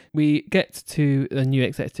 We get to a new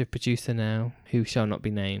executive producer now, who shall not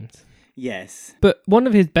be named. Yes. But one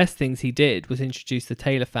of his best things he did was introduce the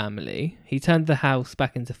Taylor family. He turned the house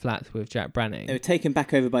back into flats with Jack Branning. They were taken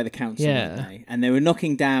back over by the council, Yeah. weren't they? And they were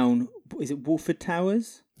knocking down, is it Wolford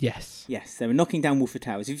Towers? Yes. Yes, they were knocking down Wolford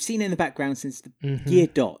Towers. You've seen it in the background since the Mhm. year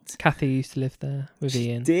dot. Kathy used to live there with She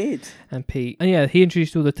Ian did. and Pete. And yeah, he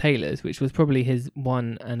introduced all the Taylors, which was probably his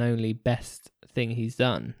one and only best thing he's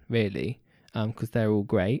done, really, because they're all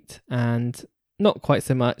great. And not quite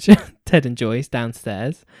so much Ted and Joyce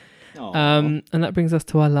downstairs. Aw. And that brings us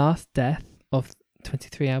to our last death of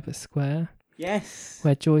 23 Albert Square, Yes.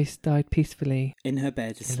 where Joyce died peacefully In her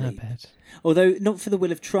bed in asleep. her bed. Although not for the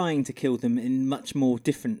will of trying to kill them in much more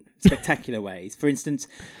different, spectacular ways. For instance,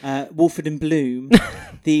 Wolford and Bloom,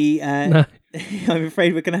 the... No. I'm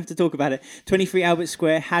afraid we're going to have to talk about it. 23 Albert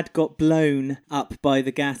Square had got blown up by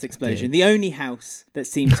the gas explosion. The only house that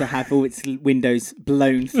seemed to have all its windows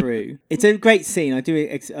blown through. It's a great scene.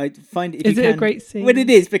 I find it. Is it a great scene? Well, it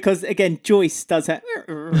is, because again, Joyce does her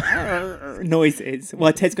noises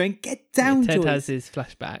while Ted's going, "Get down, Ted Joyce." has his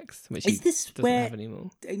flashbacks, which Is he this doesn't where? have anymore.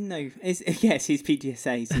 No, yes, his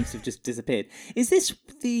PTSA seems to have just disappeared. Is this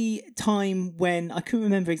the time when, I couldn't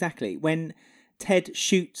remember exactly, when Ted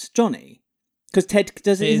shoots Johnny? Because Ted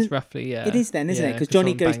does It it. is roughly, yeah. It is then, isn't it? Yeah, Because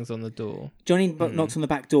Johnny someone goes. bangs on the door. Johnny knocks on the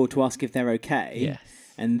back door to ask if they're okay. Yes.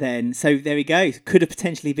 And then, so there we go. Could have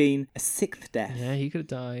potentially been a sixth death. Yeah, he could have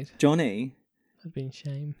died. Johnny. That'd been a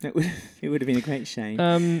shame. It would have been a great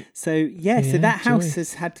shame. So yeah, that house Joyce.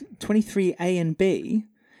 has had 23 A and B,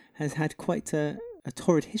 has had quite a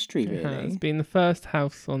torrid history, It really. has been the first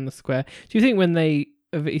house on the square. Do you think when they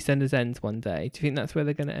of EastEnders ends one day, do you think that's where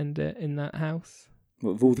they're going to end it, in that house?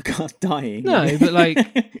 What, with all the cast dying? No, but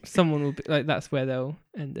like someone will be like, that's where they'll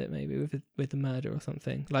end it, maybe with the murder or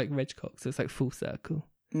something, like Reg Cox. So it's like full circle,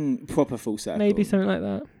 Proper full circle. maybe something like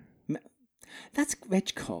that. That's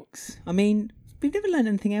Reg Cox. I mean, we've never learned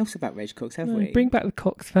anything else about Reg Cox, have we? Bring back the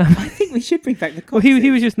Cox family. I think we should bring back the Cox. Well, he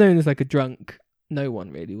was just known as like a drunk. No one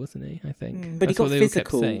really, wasn't he? I think. But That's he what got they all kept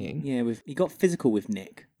physical. saying. Yeah, he got physical with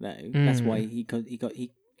Nick though. That's why he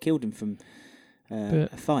killed him from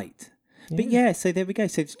a fight. But yeah, so there we go.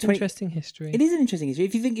 So interesting history. It is an interesting history.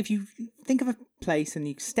 If you think of a place and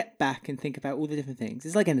you step back and think about all the different things,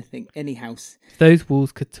 it's like anything, any house. If those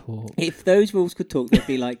walls could talk. If those walls could talk, they'd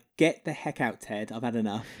be like, "Get the heck out, Ted! I've had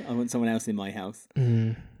enough. I want someone else in my house."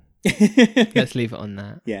 Let's leave it on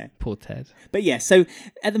that. Yeah. Poor Ted. But yeah, so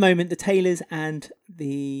at the moment, the Taylors and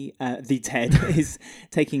the Ted is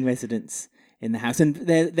taking residence in the house, and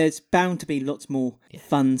there's bound to be lots more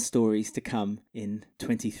fun stories to come in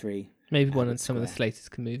 23. Maybe Albert some of the Square. Slaters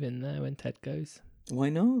can move in there when Ted goes. Why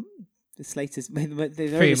not? The Slaters, they're Free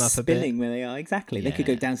very 'em up a spilling where they are. Exactly. They could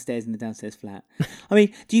go Yeah. downstairs in the downstairs flat. I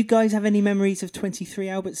mean, do you guys have any memories of 23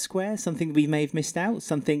 Albert Square? Something that we may have missed out?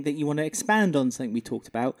 Something that you want to expand on? Something we talked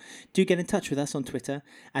about? Do get in touch with us on Twitter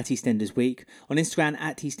at EastEnders Week, on Instagram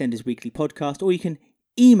at EastEnders Weekly Podcast, or you can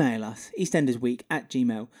email us,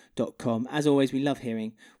 eastendersweek@gmail.com. As always, we love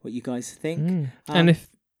hearing what you guys think. And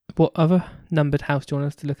what other numbered house do you want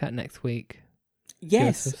us to look at next week?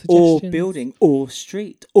 Yes, some or suggestions. building, or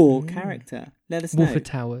street, or character. Let us know. Wolford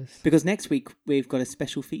Towers. Because next week we've got a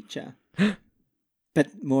special feature.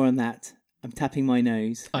 But more on that. I'm tapping my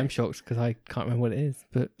nose. I'm shocked because I can't remember what it is,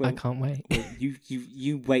 but I can't wait. Well,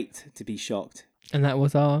 you wait to be shocked. And that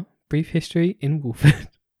was our brief history in Wolford.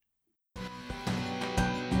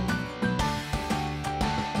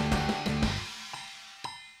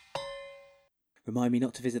 Remind me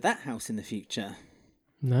not to visit that house in the future.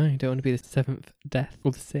 No, you don't want to be the seventh death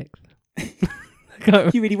or the sixth. I can't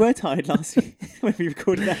remember. You really were tired last week when we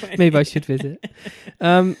recorded that. Maybe I should visit.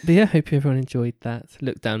 But yeah, hope everyone enjoyed that.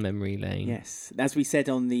 Look down memory lane. Yes, as we said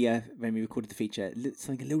on the when we recorded the feature,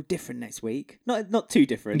 something a little different next week. Not too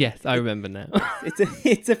different. Yes, I remember now.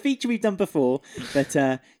 It's a feature we've done before, but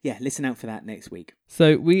yeah, listen out for that next week.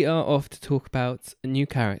 So we are off to talk about a new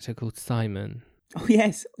character called Simon. Oh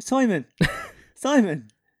yes, Simon. Simon.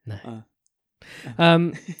 No.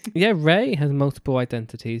 Yeah, Ray has multiple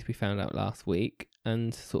identities, we found out last week,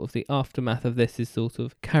 and sort of the aftermath of this is sort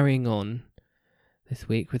of carrying on this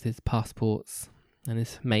week with his passports and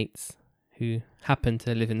his mates who happen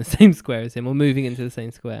to live in the same square as him or moving into the same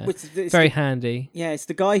square. Very handy. Yeah, it's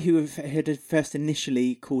the guy who had first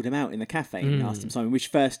initially called him out in the cafe and asked him Simon, which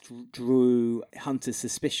first drew Hunter's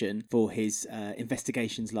suspicion for his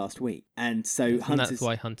investigations last week. And so And that's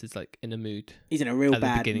why Hunter's like in a mood. He's in a real at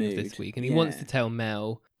bad the beginning mood of this week, and he wants to tell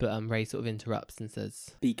Mel, but Ray sort of interrupts and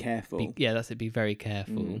says, "Be careful." That's it. Be very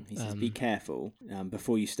careful. He says, "Be careful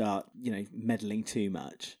before you start, meddling too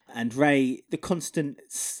much." And Ray, the constant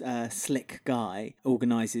slick guy,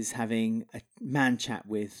 organises having a man chat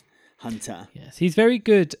with Hunter. Yes, he's very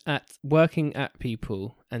good at working at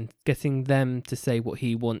people and getting them to say what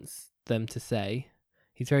he wants them to say.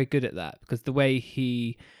 He's very good at that because the way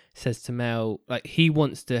he says to Mel, like he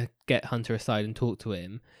wants to get Hunter aside and talk to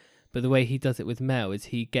him, but the way he does it with Mel is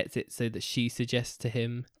he gets it so that she suggests to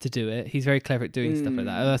him to do it. He's very clever at doing stuff like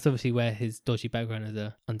that. That's obviously where his dodgy background as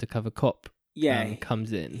a undercover cop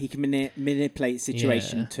comes in. He can manipulate the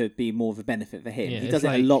situation to be more of a benefit for him. He does it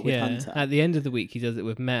like, a lot with Hunter. At the end of the week, he does it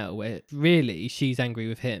with Mel, where really she's angry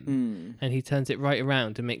with him, and he turns it right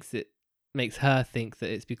around and makes it makes her think that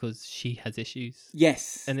it's because she has issues.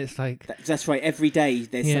 Yes. And it's like... That's right. Every day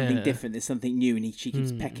there's something Yeah. different. There's something new, and she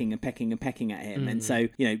keeps pecking and pecking and pecking at him. And so,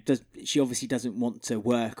 she obviously doesn't want to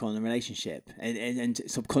work on a relationship. And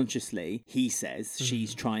subconsciously, he says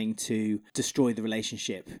she's trying to destroy the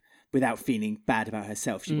relationship without feeling bad about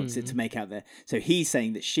herself. She wants it to make out there. So he's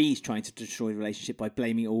saying that she's trying to destroy the relationship by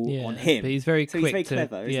blaming it all on him. But he's very quick. He's very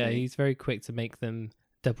clever, isn't he? He's very quick to make them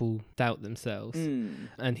double doubt themselves.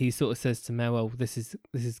 And he sort of says to Mel, well, this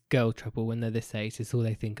is girl trouble when they're this age. It's all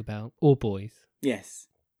they think about. Or boys. Yes.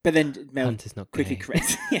 But then Mel Hunter's not quickly gay.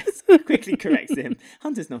 corrects him.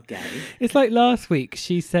 Hunter's not gay. It's like last week,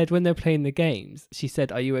 she said when they're playing the games, she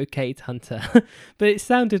said, are you okay to Hunter? But it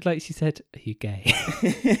sounded like she said, are you gay?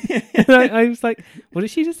 And I was like, what did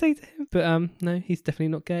she just say to him? But no, he's definitely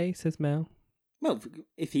not gay, says Mel. Well,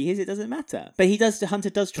 if he is, it doesn't matter. But Hunter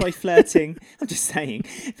does try flirting. I'm just saying.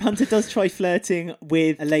 Hunter does try flirting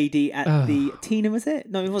with a lady at the... Tina, was it?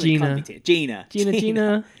 No, it wasn't. Gina. It can't be Tina. Gina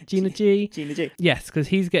G. Gina G. Yes, because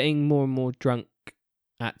he's getting more and more drunk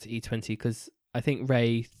at E20 because I think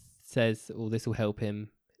Ray says, oh, this will help him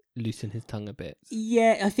loosen his tongue a bit.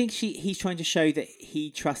 Yeah, I think he's trying to show that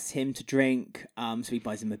he trusts him to drink, so he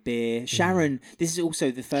buys him a beer. Sharon, this is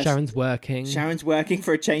also the first... Sharon's working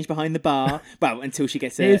for a change behind the bar. Well, until she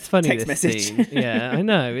gets a it's funny, text this message. Scene. Yeah, I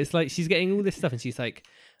know. It's like she's getting all this stuff and she's like,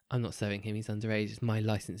 I'm not serving him, he's underage. My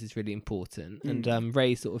license is really important. And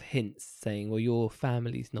Ray sort of hints saying, well, your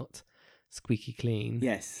family's not squeaky clean.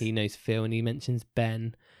 Yes. He knows Phil and he mentions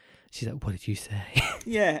Ben. She's like, what did you say?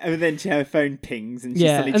 Yeah, and then her phone pings and she's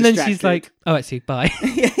suddenly and distracted. then she's like, oh, actually, bye.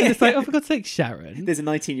 And it's like, oh, for God's sake, Sharon. There's a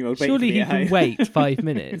 19-year-old waiting Surely for me he at can home. wait 5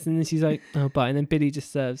 minutes. And then she's like, oh, bye. And then Billy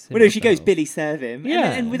just serves him. Well, no, she goes, alcohol. Billy, serve him.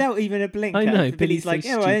 Yeah. And without even a blink. I know, Billy's Billy's like,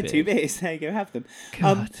 so oh, I had 2 stupid. beers. There you go, have them.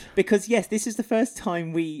 God. Because, yes, this is the first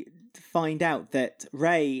time we find out that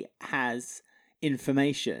Ray has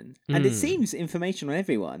information, and it seems information on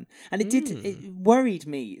everyone, and it worried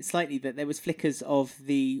me slightly that there was flickers of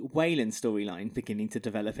the Wayland storyline beginning to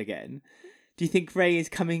develop again. Do you think Ray is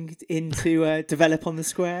coming in to develop on the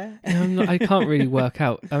square? I can't really work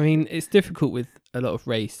out. I mean, it's difficult with a lot of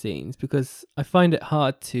Ray scenes because I find it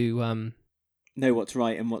hard to know what's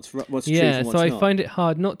right and what's truth and what's so I not. find it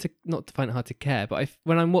hard not to find it hard to care, but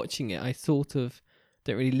when I'm watching it, I sort of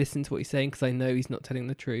don't really listen to what he's saying because I know he's not telling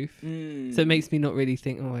the truth. So it makes me not really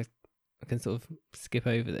think, oh, I can sort of skip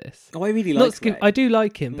over this. Oh, I really like Ray. I do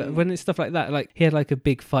like him, but when it's stuff like that, like he had like a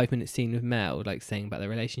big 5-minute scene with Mel, like saying about their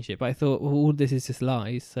relationship. But I thought, well, all this is just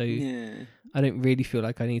lies, so I don't really feel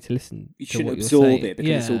like I need to listen. You to shouldn't what absorb you're saying. it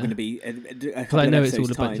because it's all going to be a couple I know of it's all a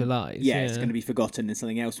episodes' bunch time. of lies. Yeah, it's going to be forgotten and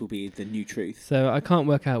something else will be the new truth. So I can't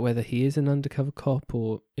work out whether he is an undercover cop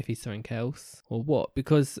or if he's something else or what,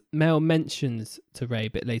 because Mel mentions to Ray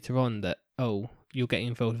a bit later on that, oh, you're getting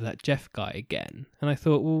involved with that Jeff guy again. And I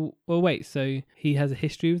thought, well, wait, so he has a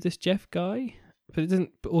history with this Jeff guy? But it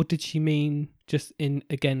doesn't, or did she mean just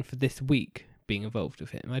again for this week being involved with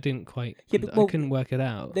him? I didn't quite, I couldn't work it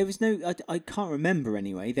out. There was I can't remember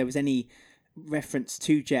anyway, there was any reference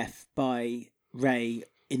to Jeff by Ray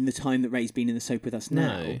in the time that Ray's been in the soap with us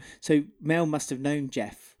now. No. So Mel must have known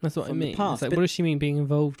Jeff. That's what I mean. The past. It's like, what does she mean being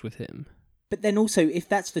involved with him? But then also, if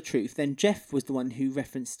that's the truth, then Jeff was the one who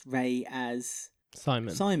referenced Ray as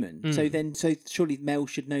Simon. So surely Mel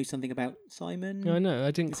should know something about Simon. No, I know.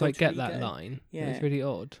 I didn't quite get that line. Yeah. It was really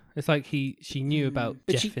odd. It's like she knew about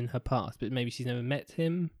But Jeff in her past, but maybe she's never met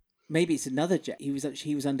him. Maybe it's another Jeff. He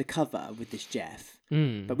was undercover with this Jeff,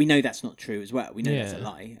 but we know that's not true as well. We know that's a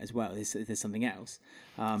lie as well. There's something else.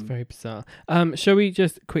 It's very bizarre. Shall we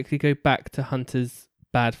just quickly go back to Hunter's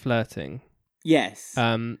bad flirting? Yes.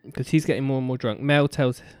 Because he's getting more and more drunk. Mel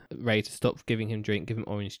tells Ray to stop giving him drink, give him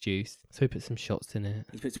orange juice. So he puts some shots in it.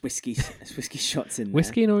 He puts whiskey shots in there.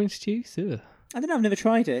 Whiskey and orange juice? Ugh. I don't know, I've never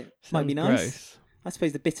tried it. Might be nice. Gross. I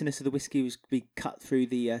suppose the bitterness of the whiskey was be cut through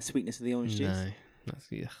the sweetness of the orange juice. No, that's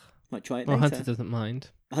yuck. Might try it Well, later. Hunter doesn't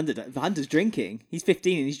mind. Hunter's drinking. He's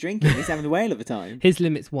 15 and he's drinking. He's having a whale of a time. His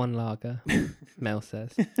limit's 1 lager, Mel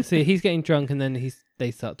says. So he's getting drunk and then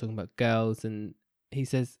they start talking about girls and he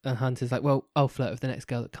says, and Hunter's like, well, I'll flirt with the next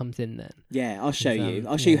girl that comes in then. Yeah, I'll show you.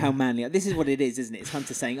 I'll show you how manly. This is what it is, isn't it? It's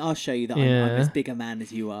Hunter saying, I'll show you that I'm as big a man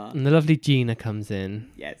as you are. And the lovely Gina comes in.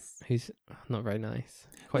 Yes. Who's not very nice.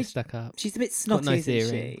 Quite stuck up. She's a bit snotty, nice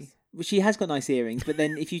isn't earrings. she? Well, she has got nice earrings, but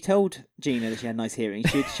then if you told Gina that she had nice earrings,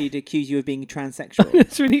 she'd accuse you of being transsexual.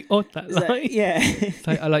 It's really odd, that line. Yeah. It's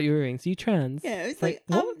like, I like your earrings. Are you trans? Yeah, it's like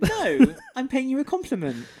oh, no, I'm paying you a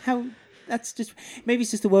compliment. That's just, maybe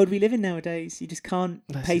it's just the world we live in nowadays. You just can't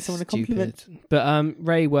pay someone a compliment. But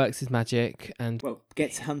Ray works his magic and... Well,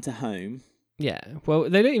 gets Hunter home. Yeah, well,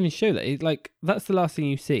 they don't even show that. Like, that's the last thing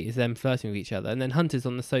you see is them flirting with each other, and then Hunter's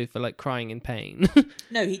on the sofa, like, crying in pain.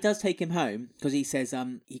 No, he does take him home because he says,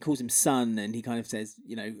 he calls him son, and he kind of says,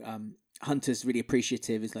 Hunter's really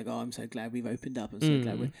appreciative. He's like, oh, I'm so glad we've opened up. I'm so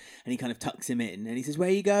glad we're... And he kind of tucks him in, and he says, where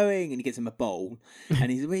are you going? And he gets him a bowl,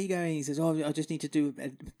 and he says, where are you going? He says, oh, I just need to do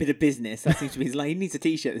a bit of business. That seems to be his line. He needs a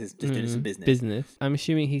T-shirt that says, just doing some business. I'm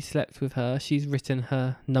assuming he slept with her. She's written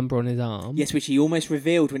her number on his arm. Yes, which he almost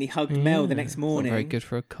revealed when he hugged Mel the next morning. Not very good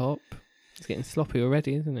for a cop. He's getting sloppy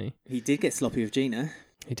already, isn't he? He did get sloppy with Gina.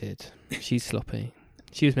 He did. She's sloppy.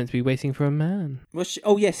 She was meant to be waiting for a man. Well,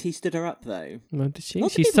 oh, yes, he stood her up, though. Well, did she?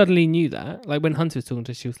 She suddenly knew that. Like, when Hunter was talking to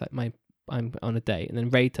her, she was like, I'm on a date. And then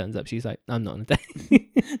Ray turns up. She's like, I'm not on a date.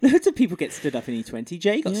 Loads of people get stood up in E20.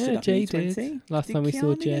 Jay got stood up Jay in E20. Did. Last time we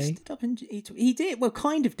saw Jay. Stood up in E20? He did. Well,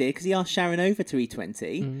 kind of did, because he asked Sharon over to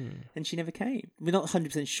E20, and she never came. We're not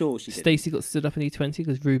 100% sure she did. Stacey got stood up in E20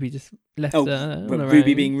 because Ruby just left her on her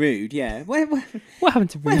Ruby own. being rude, yeah. What happened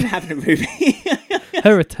to Ruby? What happened to Ruby?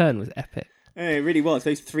 Her return was epic. It really was.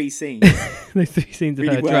 Those 3 scenes. Those 3 scenes of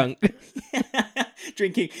really her were. drunk.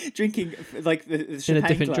 drinking like the in a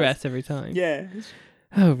different dress every time. Yeah.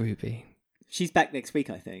 Oh, Ruby. She's back next week,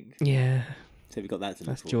 I think. Yeah. So we got that to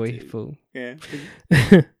look That's forward joyful. To.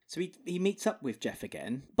 Yeah. So he meets up with Jeff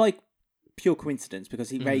again by pure coincidence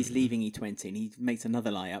because Ray's leaving E20 and he makes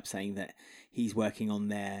another lie up saying that he's working on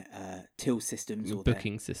their till systems or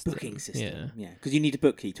booking system. Booking system. Yeah. Because you need to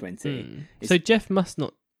book E20. So Jeff must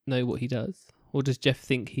not know what he does, or does Jeff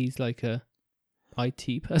think he's like a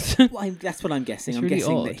IT person? Well, that's what I'm guessing. I'm really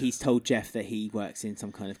guessing odd. that he's told Jeff that he works in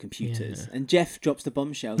some kind of computers, and Jeff drops the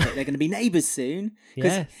bombshell that they're going to be neighbours soon.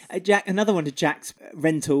 Because another one of Jack's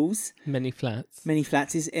rentals, many flats,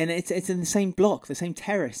 is, and it's in the same block, the same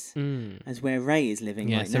terrace as where Ray is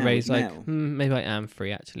living right now. So Ray's like, Mel. maybe I am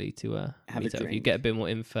free actually to have meet a up with drink. you, get a bit more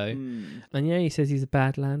info. And he says he's a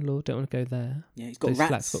bad landlord. Don't want to go there. Yeah, he's got Those rats.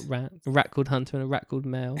 Flats got rats. A rat called Hunter and a rat called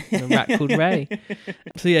Mel and a rat called Ray.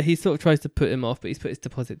 So he sort of tries to put him off, but he's put his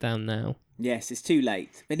deposit down now. Yes, it's too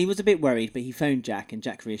late. But he was a bit worried, but he phoned Jack, and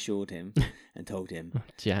Jack reassured him and told him.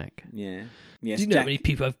 Jack. Yeah. Yes, Do you know how many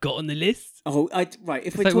people I've got on the list? Oh, right.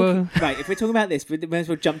 If we're talking about this, we may as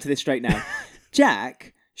well jump to this straight now.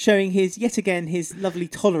 Jack showing his lovely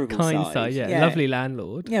tolerable kind side. Yeah, lovely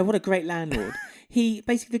landlord. Yeah, what a great landlord. He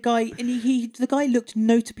basically the guy looked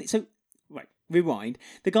notably so. Rewind.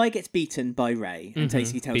 The guy gets beaten by Ray and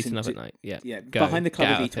basically tells beaten him up at night. Yeah, behind the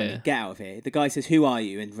club of E20. E20. Get out of here. The guy says, "Who are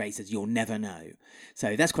you?" And Ray says, "You'll never know."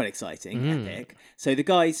 So that's quite exciting, epic. So the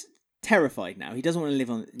guy's terrified now. He doesn't want to live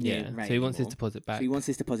on near Ray so he wants his anymore. deposit back. So he wants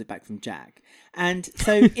his deposit back from Jack. And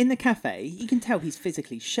so in the cafe, you can tell he's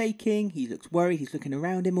physically shaking. He looks worried. He's looking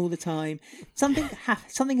around him all the time. Something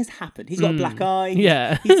has happened. He's got a black eye.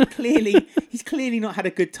 Yeah. He's clearly not had a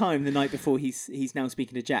good time the night before he's now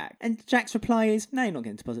speaking to Jack. And Jack's reply is, "No, you're not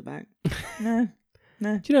getting deposit back." No. Do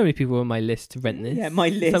you know how many people are on my list to rent this? Yeah, my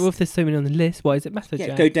list. It's like, well, if there's so many on the list, why does it matter,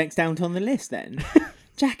 Jack? Go next down on the list then.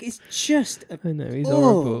 Jack is just... I know, he's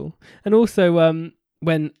horrible. And also,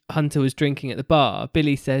 when Hunter was drinking at the bar,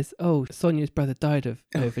 Billy says, "Oh, Sonia's brother died of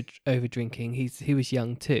over drinking. He was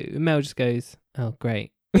young too." And Mel just goes, "Oh,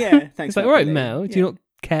 great." Yeah, thanks. It's like, all right, Mel, do you not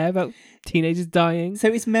care about teenagers dying? So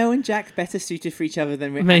is Mel and Jack better suited for each other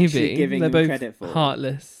than we're Maybe. actually giving They're them both credit for?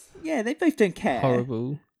 Heartless. Yeah, they both don't care.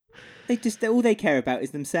 Horrible. All they care about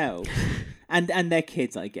is themselves. And their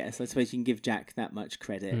kids, I guess. I suppose you can give Jack that much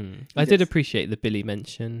credit. I did appreciate the Billy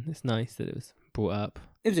mention. It's nice that it was brought up.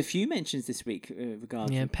 There was a few mentions this week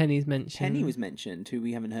regarding... Yeah, Penny's mentioned. Penny was mentioned, who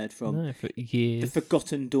we haven't heard from. No, for years. The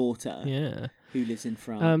forgotten daughter. Yeah. Who lives in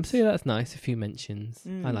France. So yeah, that's nice. A few mentions.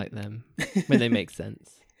 I like them when they make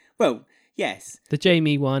sense. Well, yes. The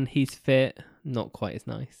Jamie one, he's fit. Not quite as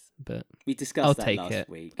nice, but we discussed that last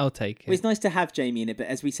week. I'll take it. Well, it's nice to have Jamie in it, but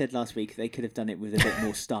as we said last week, they could have done it with a bit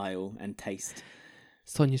more style and taste.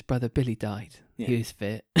 Sonia's brother Billy died. Yeah. He was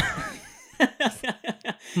fit.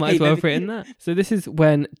 Might as well have written that. So this is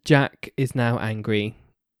when Jack is now angry.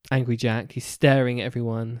 Angry Jack. He's staring at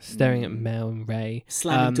everyone, staring at Mel and Ray.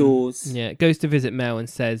 Slamming doors. Yeah, goes to visit Mel and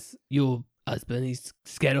says, "Your husband, he's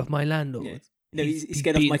scared of my landlord." Yeah. No, he's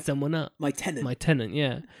scared of someone up. My tenant. My tenant,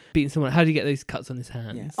 yeah. Beating someone. How do you get those cuts on his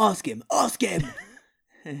hands? Yeah. Ask him.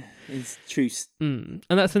 It's truce. And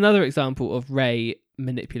that's another example of Ray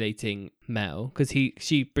manipulating Mel, because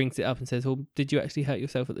she brings it up and says, "Well, did you actually hurt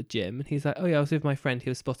yourself at the gym?" And he's like, "Oh yeah, I was with my friend. He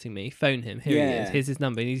was spotting me. Phone him. Here he is. Here's his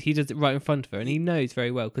number." And he does it right in front of her, and he knows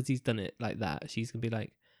very well because he's done it like that. She's gonna be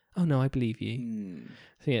like, "Oh no, I believe you."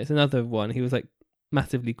 So yeah, it's another one. He was like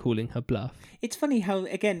massively calling her bluff. It's funny how,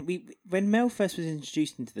 again, when Mel first was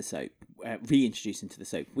introduced into the soap, reintroduced into the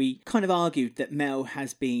soap, we kind of argued that Mel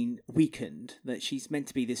has been weakened, that she's meant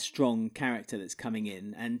to be this strong character that's coming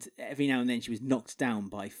in, and every now and then she was knocked down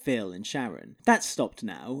by Phil and Sharon. That's stopped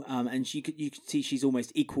now, and you could see she's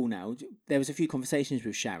almost equal now. There was a few conversations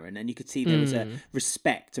with Sharon, and you could see there was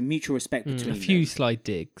a mutual respect between a few them. sly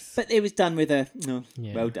digs. But it was done with a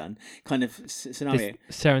well done kind of scenario.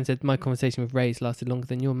 Sharon said, "My conversation with Ray's lasted longer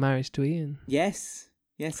than your marriage to Ian." Yes.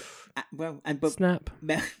 But Snap.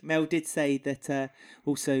 Mel did say that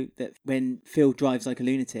also that when Phil drives like a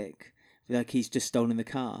lunatic, like he's just stolen the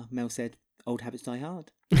car, Mel said, "Old habits die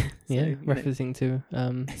hard." Referencing to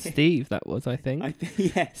Steve, that was, I think.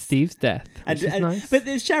 Yes. Steve's death, which is nice. But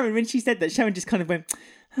there's Sharon, when she said that, Sharon just kind of went,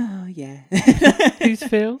 "Oh, yeah." Who's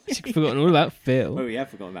Phil? She's forgotten all about Phil. Well, we have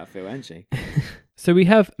forgotten about Phil, hasn't she? So we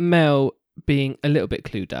have Mel being a little bit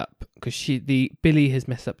clued up because Billy has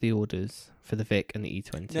messed up the orders for the Vic and the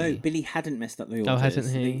E20. No, Billy hadn't messed up the orders. Oh, hasn't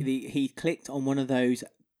he? He clicked on one of those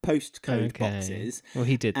postcode boxes. Well,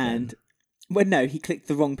 he did. No, he clicked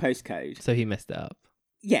the wrong postcode. So he messed it up.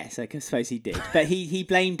 Yes, I suppose he did. But he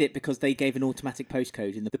blamed it because they gave an automatic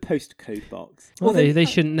postcode in the postcode box. Well, they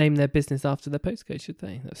shouldn't name their business after their postcode, should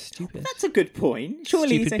they? That's stupid. Well, that's a good point.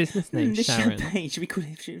 Surely stupid business name, the Sharon. champagne should be called.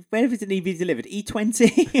 Where does it need to be delivered?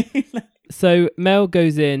 E20. So Mel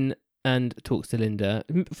goes in and talks to Linda.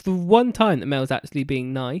 For the one time that Mel's actually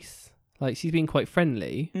being nice, like she's being quite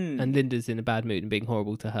friendly, and Linda's in a bad mood and being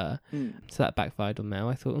horrible to her. So that backfired on Mel.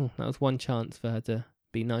 I thought, that was one chance for her to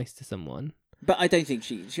be nice to someone. But I don't think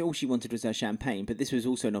she all she wanted was her champagne. But this was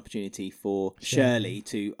also an opportunity for Shirley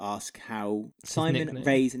to ask how Simon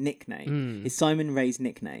Ray's nickname is. Simon Ray's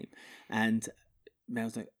nickname, and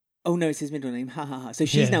Mel's like, "Oh no, it's his middle name." Ha ha ha. So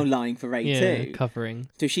she's now lying for Ray too, covering.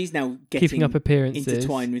 So she's now keeping up appearances,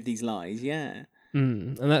 intertwined with these lies. Yeah.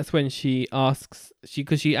 And that's when she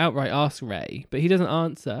outright asks Ray, but he doesn't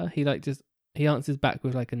answer. He answers back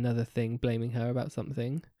with like another thing, blaming her about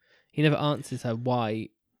something. He never answers her why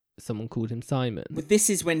someone called him Simon. But this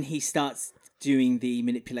is when he starts doing the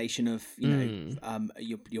manipulation of,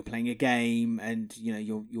 you're playing a game, and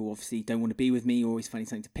you obviously don't want to be with me. You're always finding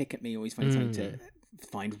something to pick at me. You're always finding something to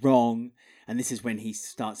find wrong. And this is when he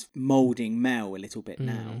starts moulding Mel a little bit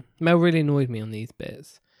now. Mel really annoyed me on these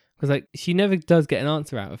bits because she never does get an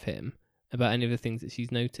answer out of him about any of the things that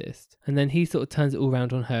she's noticed. And then he sort of turns it all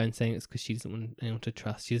around on her and saying it's because she doesn't want anyone to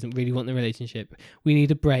trust. She doesn't really want the relationship. We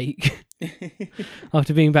need a break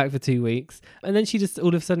after being back for 2 weeks. And then she just all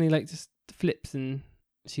of a sudden just flips and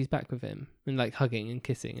she's back with him and hugging and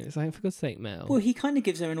kissing. And it's like, for God's sake, Mel. Well, he kind of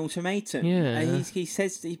gives her an ultimatum. Yeah. And he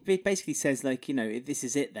basically says if this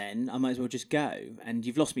is it, then I might as well just go. And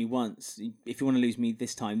you've lost me once. If you want to lose me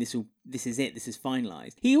this time, this is it. This is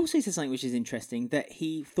finalised. He also says something which is interesting, that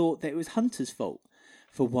he thought that it was Hunter's fault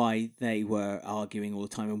for why they were arguing all the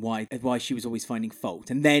time and why she was always finding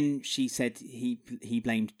fault. And then she said he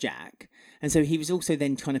blamed Jack. And so he was also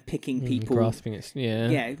then kind of picking people... grasping it, yeah.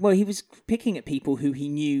 Yeah, well, he was picking at people who he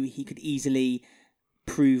knew he could easily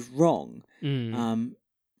prove wrong.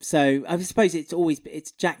 So I suppose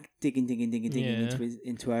it's Jack digging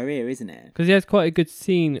into her ear, isn't it? Because he has quite a good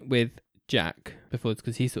scene with Jack before,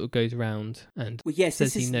 because he sort of goes around and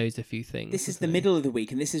says he knows a few things. This is the middle of the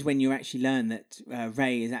week, and this is when you actually learn that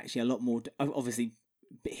Ray is actually a lot more... Obviously,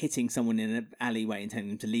 hitting someone in an alleyway and telling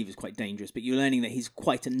them to leave is quite dangerous, but you're learning that he's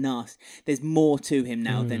quite a nasty... There's more to him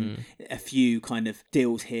now than a few kind of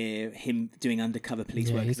deals here, him doing undercover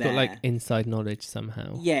police work. He's got inside knowledge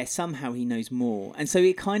somehow. Yeah, somehow he knows more. And so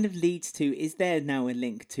it kind of leads to, is there now a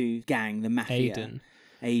link to Gang, the Mafia?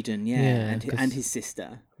 Aidan, and his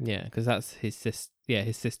sister. Yeah, because that's his sister. Yeah,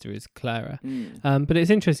 his sister is Clara. But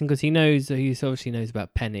it's interesting because he obviously knows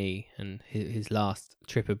about Penny and his last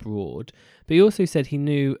trip abroad. But he also said he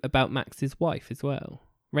knew about Max's wife as well,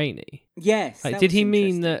 Rainey. Yes. Did he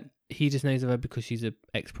mean that he just knows of her because she's an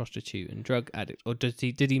ex-prostitute and drug addict, or did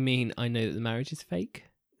he mean I know that the marriage is fake?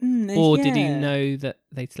 Or did he know that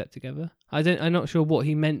they'd slept together? I'm not sure what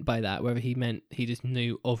he meant by that, whether he meant he just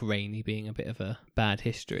knew of Rainey being a bit of a bad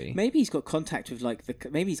history. Maybe he's got contact with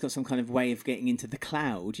maybe he's got some kind of way of getting into the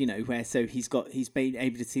cloud, where so he's been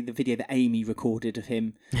able to see the video that Amy recorded of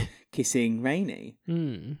him kissing Rainey. I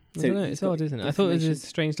don't know, it's odd, isn't it? I thought it was a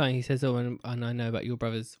strange line. He says, and I know about your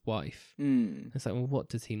brother's wife. It's like, well, what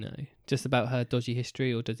does he know? Just about her dodgy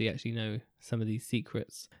history, or does he actually know some of these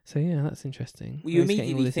secrets? So yeah, that's interesting. Well, you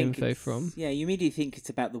immediately all this think info from. Yeah, you immediately think it's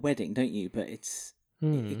about the wedding, don't you? But it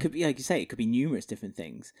could be, like you say, it could be numerous different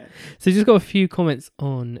things. So just got a few comments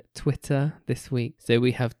on Twitter this week. So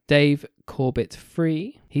we have Dave Corbett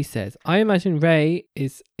Free. He says, I imagine Ray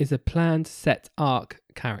is a planned set arc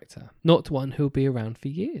character, not one who'll be around for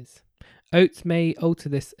years. Oates may alter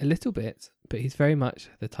this a little bit, but he's very much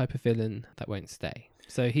the type of villain that won't stay.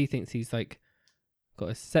 So he thinks he's like got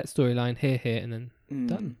a set storyline here, and then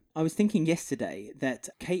done. I was thinking yesterday that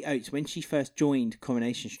Kate Oates, when she first joined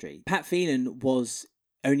Coronation Street, Pat Phelan was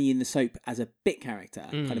only in the soap as a bit character.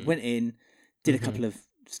 Kind of went in, did a couple of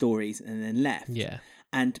stories and then left. Yeah.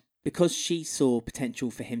 And because she saw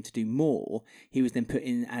potential for him to do more, he was then put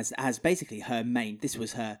in as basically her main. This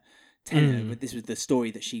was her tenor, but this was the story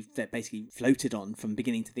that basically floated on from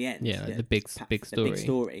beginning to the end. Yeah, the big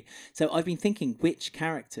story. So I've been thinking which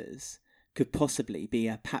characters could possibly be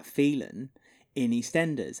a Pat Phelan in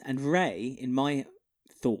EastEnders, and Ray, in my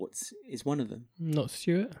thoughts, is one of them. Not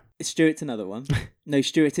Stuart. Stuart's another one. No,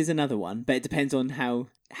 Stuart is another one, but it depends on how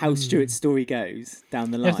Stuart's story goes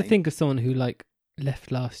down the line. You have to think of someone who like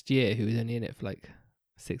left last year, who was only in it for like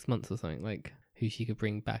 6 months or something, like who she could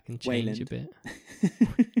bring back and change Wayland. a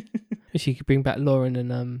bit. She could bring back Lauren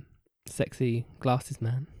and sexy glasses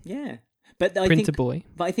man. Yeah. But Boy.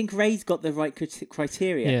 But I think Ray's got the right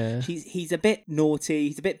criteria. Yeah. He's a bit naughty.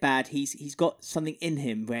 He's a bit bad. He's got something in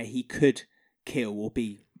him where he could kill or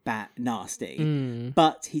be bad, nasty.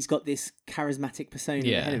 But he's got this charismatic persona.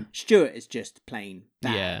 Yeah. Stuart is just plain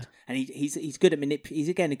bad. Yeah. And he's good at he's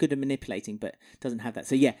again good at manipulating, but doesn't have that.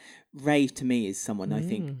 So yeah, Ray to me is someone I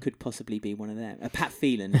think could possibly be one of them. A Pat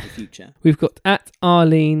Phelan in the future. We've got at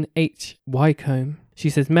Arlene H. Wycombe. She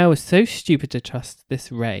says Mel is so stupid to trust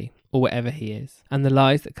this Ray, or whatever he is, and the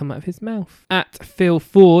lies that come out of his mouth. At Phil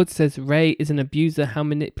Ford says Ray is an abuser. How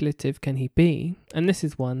manipulative can he be? And this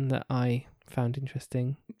is one that I found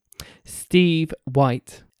interesting. Steve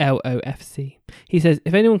White, LOFC. He says,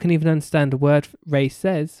 if anyone can even understand a word Ray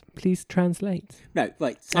says, please translate. No,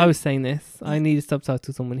 right. So I was saying this. I needed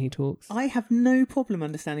subtitles on when he talks. I have no problem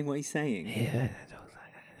understanding what he's saying. Yeah.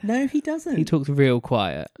 No, he doesn't. He talks real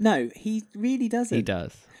quiet. No, he really doesn't. He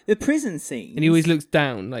does. The prison scene. And he always looks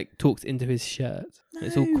down, like talks into his shirt. No.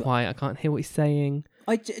 It's all quiet. I can't hear what he's saying.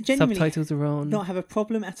 I genuinely subtitles are on. Not have a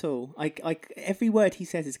problem at all. Every word he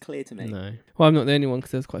says is clear to me. No. Well, I'm not the only one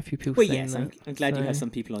because there's quite a few people saying yes, that. I'm glad you have some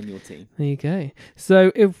people on your team. There you go.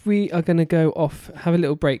 So if we are going to go off, have a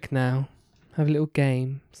little break now, have a little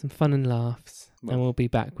game, some fun and laughs, and we'll be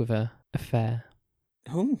back with a affair.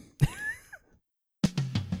 Oh.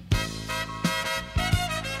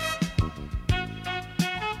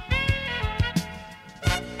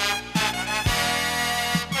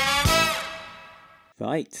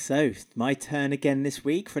 Right, so my turn again this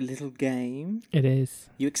week for a little game. It is.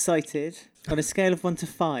 You excited? On a scale of 1 to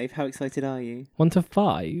 5, how excited are you? 1 to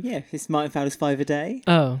 5? Yeah, it's Martin Fowler's 5 a day.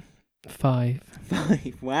 Oh, 5.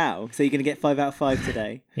 5, wow. So you're going to get 5 out of 5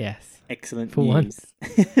 today? Yes. Excellent for news. Once.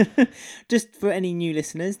 Just for any new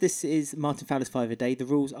listeners, this is Martin Fowler's 5 a day. The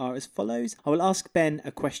rules are as follows. I will ask Ben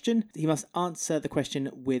a question. He must answer the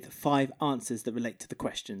question with 5 answers that relate to the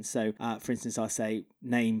question. So, for instance, I'll say,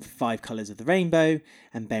 name 5 colours of the rainbow,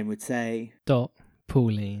 and Ben would say... Dot,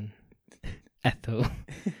 Pauline, Ethel,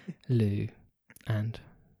 Lou, and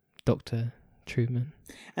Dr. Truman.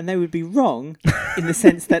 And they would be wrong in the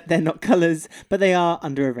sense that they're not colours, but they are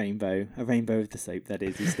under a rainbow of the soap, that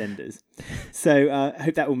is EastEnders. So I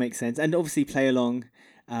hope that will make sense. And obviously play along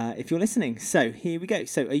if you're listening. So here we go.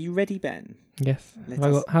 So are you ready, Ben? Yes.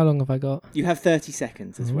 How long have I got? You have 30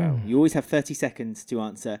 seconds as well. You always have 30 seconds to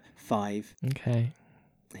answer 5. Okay.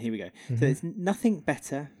 Here we go. Mm-hmm. So there's nothing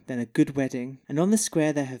better than a good wedding. And on the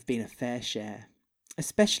square there have been a fair share.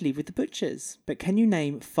 Especially with the butchers. But can you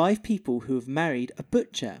name 5 people who have married a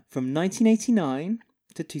butcher from 1989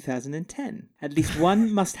 to 2010? At least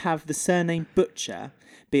one must have the surname Butcher,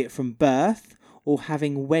 be it from birth or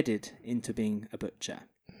having wedded into being a butcher.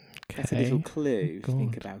 Okay. That's a little clue if you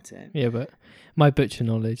think about it. Yeah, but my butcher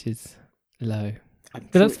knowledge is low.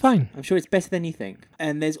 But that's fine. I'm sure it's better than you think.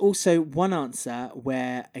 And there's also one answer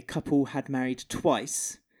where a couple had married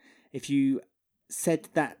twice. If you said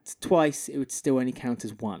that twice, it would still only count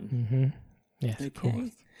as one. Mm-hmm. Yes, okay. Of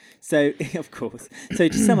course. So, of course. So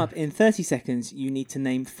to sum up, in 30 seconds, you need to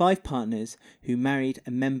name 5 partners who married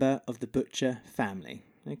a member of the Butcher family.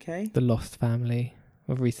 Okay? The lost family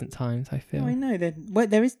of recent times, I feel. Oh, I know.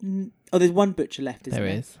 There is... Oh, there's one Butcher left, isn't there?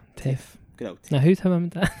 There is. Tiff. Good old Tiff. Now, who's her mum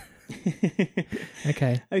and dad?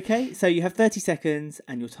 Okay. Okay, so you have 30 seconds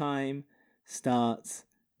and your time starts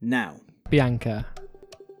now. Bianca.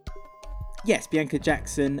 Yes, Bianca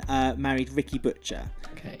Jackson married Ricky Butcher.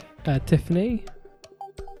 Okay. Tiffany?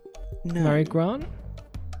 No. Married Grant?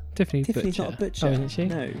 Tiffany's Butcher. Not a butcher. Oh, isn't she?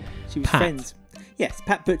 No. She was Pat. friends. Yes,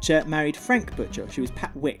 Pat Butcher married Frank Butcher. She was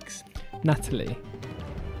Pat Wicks. Natalie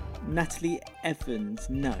Evans,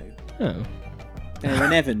 no. Oh.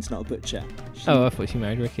 An Evans, not a butcher. I thought she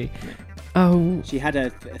married Ricky. Oh, She had a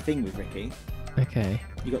thing with Ricky. okay.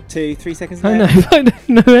 You got 3 seconds I left. know. I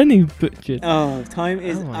don't know any butchers. Oh, time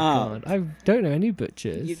is Oh my up. god, I don't know any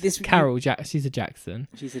butchers. Carol, she's a Jackson.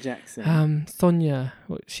 She's a Jackson. Sonia,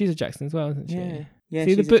 she's a Jackson as well, isn't she? Yeah. Yeah,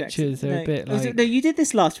 See, the she's a butchers Jackson. are a bit like. No, you did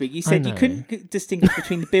this last week. You said you know. couldn't distinguish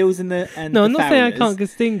between the Bills and the No, I'm the not saying I Fowlers. can't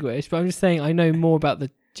distinguish, but I'm just saying I know more about the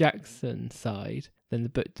Jackson side than the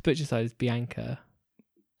butcher side is Bianca.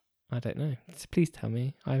 I don't know. Just please tell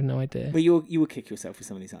me. I have no idea. Well, you will kick yourself with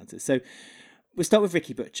some of these answers. So we'll start with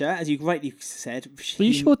Ricky Butcher, as you rightly said. Are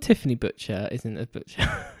you sure Tiffany Butcher isn't a butcher?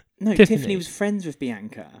 No, Tiffany. Tiffany was friends with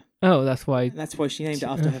Bianca. Oh, that's why. That's why she named it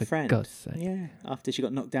after her for friend. God's sake. Yeah, after she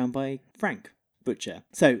got knocked down by Frank Butcher.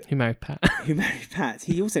 So Who married Pat? who married Pat?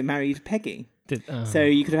 He also married Peggy. Oh. So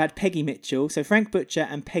you could have had Peggy Mitchell. So Frank Butcher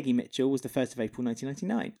and Peggy Mitchell was the 1st of April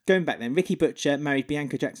 1999. Going back then, Ricky Butcher married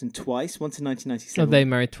Bianca Jackson twice, once in 1997. Oh, they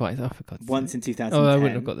married twice. Oh, for God's Once sake. in 2010. Oh, I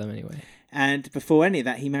wouldn't have got them anyway. And before any of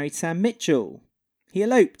that, he married Sam Mitchell. He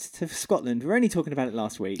eloped to Scotland. We were only talking about it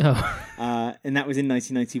last week. Oh. And that was in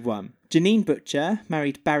 1991. Janine Butcher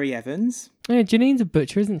married Barry Evans. Oh, yeah, Janine's a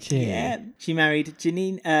butcher, isn't she? Yeah. She married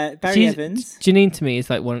Barry Evans. Janine to me is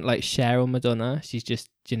like Cher or Madonna. She's just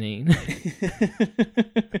Janine.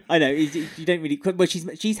 I know, you don't really... Well,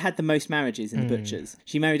 she's had the most marriages in the Butchers.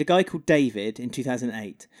 She married a guy called David in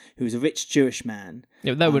 2008, who was a rich Jewish man.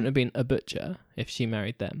 Yeah, but that wouldn't have been a butcher if she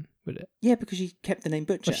married them, would it? Yeah, because she kept the name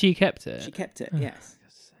Butcher. Well, she kept it. She kept it, Oh, yes.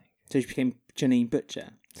 So she became Janine Butcher.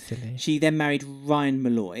 Silly. She then married Ryan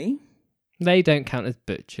Malloy. They don't count as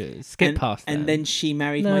butchers. Skip past them. And then she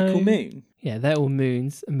married No. Michael Moon. Yeah, they're all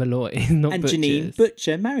Moons and Malloy, not And butchers. Janine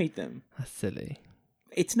Butcher married them. That's silly.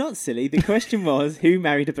 It's not silly. The question was, who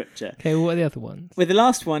married a butcher? Okay, well, what are the other ones? Well, the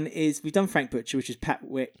last one is, we've done Frank Butcher, which was Pat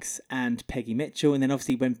Wicks and Peggy Mitchell. And then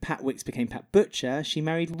obviously when Pat Wicks became Pat Butcher, she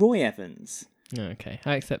married Roy Evans. Okay,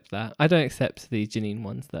 I accept that. I don't accept the Janine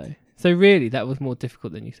ones, though. So really, that was more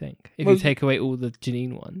difficult than you think. If Well, you take away all the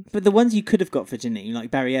Janine ones. But the ones you could have got for Janine, like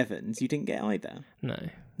Barry Evans, you didn't get either. No.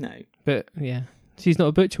 No. But, yeah. She's not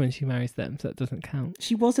a butcher when she marries them, so that doesn't count.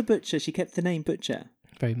 She was a butcher. She kept the name Butcher.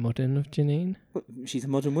 Very modern of Janine. Well, she's a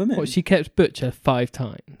modern woman. What, she kept butcher 5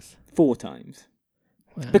 times? 4 times.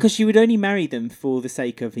 Wow. Because she would only marry them for the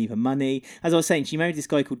sake of either money. As I was saying, she married this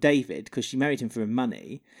guy called David because she married him for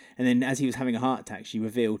money. And then as he was having a heart attack, she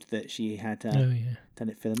revealed that she had done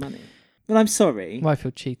it for the money. Well, I'm sorry. Well, I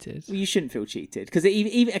feel cheated. Well, you shouldn't feel cheated. Because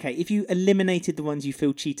even okay, if you eliminated the ones you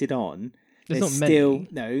feel cheated on, There's there's not still many.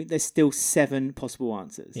 No, there's still 7 possible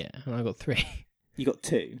answers. Yeah, and I got 3. You got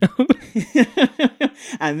 2.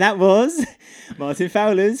 And that was Martin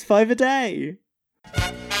Fowler's 5 a day.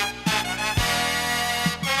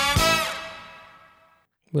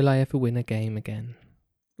 Will I ever win a game again?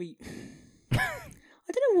 I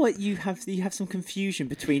don't know what you have. You have some confusion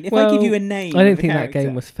between. If Well, I give you a name, I don't of a think that character,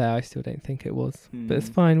 game was fair. I still don't think it was. But it's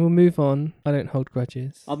fine. We'll move on. I don't hold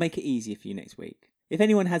grudges. I'll make it easier for you next week. If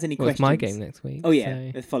anyone has any Well, it's questions, my game next week. Oh yeah,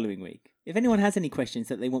 so- the following week. If anyone has any questions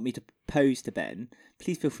that they want me to pose to Ben,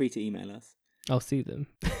 please feel free to email us. I'll see them.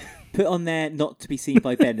 Put on there "not to be seen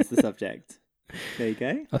by Ben" as the subject. There you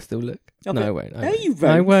go. I'll still look. Okay. No, I won't. No, you won't.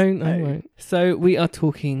 I won't. I No. won't. So we are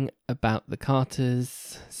talking about the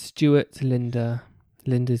Carters, Stuart,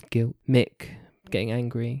 Linda's guilt, Mick getting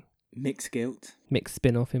angry, Mixed guilt. Mick's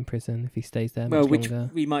spin-off in prison if he stays there Well, much which longer.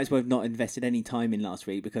 we might as well have not invested any time in last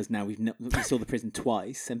week because now we saw the prison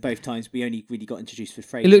twice, and both times we only really got introduced with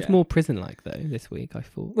Frasier. It looked more prison-like though this week. I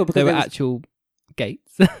thought. Well, because there were there was- actual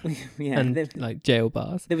gates yeah, and there, like jail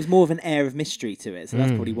bars. there was more of an air of mystery to it, so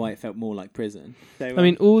that's Mm. probably why it felt more like prison. So, I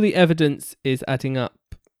mean, all the evidence is adding up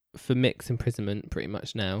for Mick's imprisonment pretty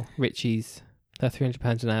much now. Richie's that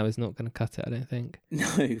 £300 an hour is not going to cut it, I don't think.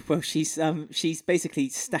 no. Well, she's basically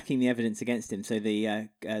stacking the evidence against him. So the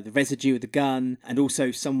residue of the gun, and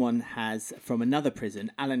also someone has from another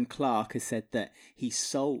prison. Alan Clark has said that he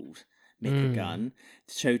sold Mick a gun,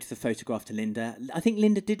 showed the photograph to Linda. I think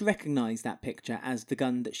Linda did recognise that picture as the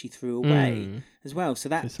gun that she threw away as well. So So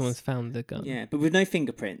that's someone's found the gun. yeah, but with no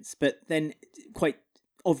fingerprints. But then quite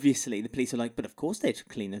obviously the police are like, but of course they'd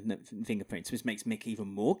clean the fingerprints, which makes Mick even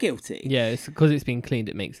more guilty. Yeah, it's because it's been cleaned,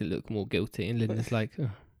 it makes it look more guilty. And Linda's like,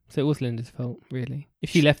 oh. So it was Linda's fault, really.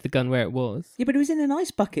 If she left the gun where it was. Yeah, but it was in an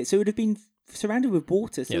ice bucket, so it would have been surrounded with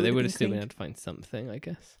water. So Yeah, it they would have still been cleaned. able to find something, I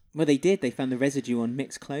guess. Well, they did. They found the residue on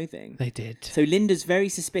Mick's clothing. They did. So Linda's very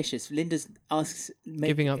suspicious. Linda's asks Mick,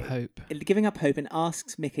 Giving up hope. giving up hope, and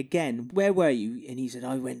asks Mick again, "Where were you?" And he said,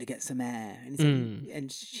 "I went to get some air." And, he said,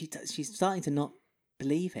 and she's starting to not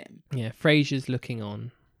believe him. Yeah, Frasier's looking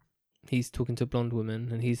on. he's talking to a blonde woman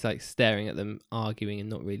and he's like staring at them arguing and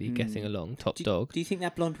not really getting along. Top dog. Do you think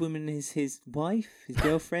that blonde woman is his wife, his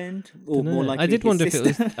girlfriend, or more likely I did his wonder sister?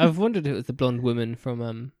 if it was. I've wondered if it was the blonde woman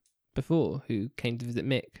from before who came to visit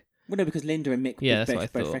Mick. Well, no, because Linda and Mick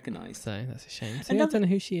both recognised. So that's a shame. So I don't know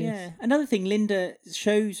who she is. Yeah. Another thing, Linda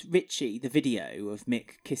shows Richie the video of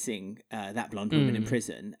Mick kissing that blonde woman in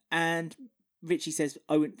prison, and Richie says,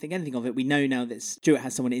 I wouldn't think anything of it. We know now that Stuart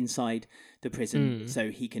has someone inside the prison,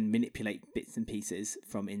 so he can manipulate bits and pieces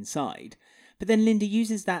from inside. But then Linda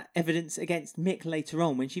uses that evidence against Mick later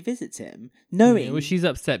on when she visits him, knowing... Yeah, well, she's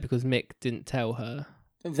upset because Mick didn't tell her.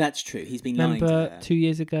 That's true. He's been lying to her. her. 2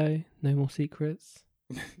 years ago, No More Secrets.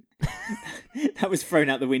 That was thrown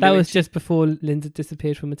out the window. That was just before Linda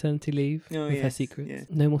disappeared from maternity leave with her secrets. Yeah.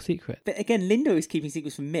 No more secrets. But again, Linda was keeping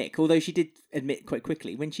secrets from Mick, although she did admit quite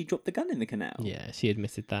quickly when she dropped the gun in the canal. Yeah, she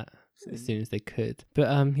admitted that as soon as they could. But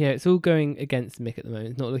yeah, it's all going against Mick at the moment.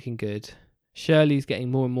 It's not looking good. Shirley's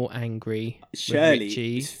getting more and more angry. Shirley with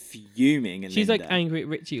Richie. is fuming. She's like angry at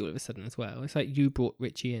Richie all of a sudden as well. It's like you brought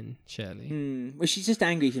Richie in, Shirley. Well, she's just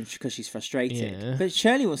angry because she's frustrated. Yeah. But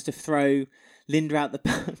Shirley wants to throw Linda out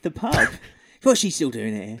the pub. What's she still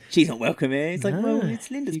doing here? She's not welcome here. It's like, well,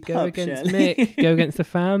 it's Linda's you pub, go against Shirley. Mick. Go against the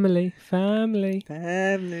family.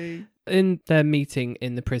 Family. In their meeting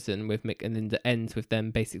in the prison with Mick and Linda ends with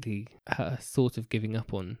them basically sort of giving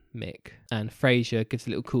up on Mick. And Frasier gives a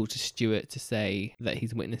little call to Stuart to say that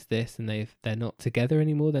he's witnessed this and they're not together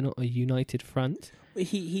anymore. They're not a united front.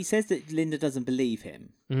 He says that Linda doesn't believe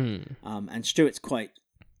him. And Stuart's quite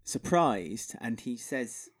surprised. And he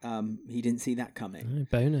says he didn't see that coming.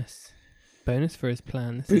 Oh, bonus for his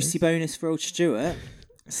plan. Brucey bonus for old Stuart.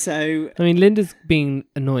 So I mean, Linda's been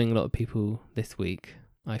annoying a lot of people this week,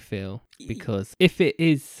 I feel, because if it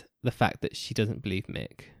is the fact that she doesn't believe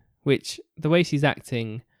Mick, which the way she's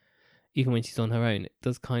acting, even when she's on her own, it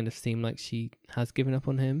does kind of seem like she has given up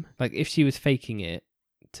on him. Like if she was faking it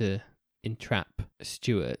to entrap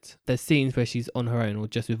Stuart, there's scenes where she's on her own or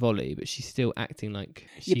just with Ollie, but she's still acting like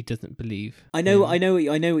she doesn't believe. I know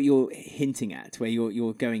what you're hinting at, where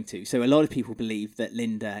you're going to. So a lot of people believe that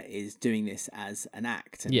Linda is doing this as an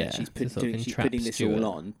act, and that she's putting this all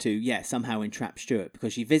on to somehow entrap Stuart,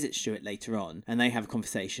 because she visits Stuart later on, and they have a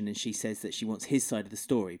conversation, and she says that she wants his side of the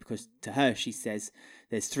story, because to her she says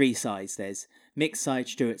there's three sides. There's Mick's side,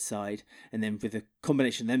 Stuart's side, and then with a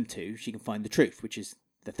combination of them two, she can find the truth, which is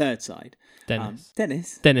the third side.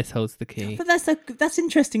 Dennis holds the key. But that's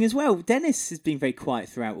interesting as well. Dennis has been very quiet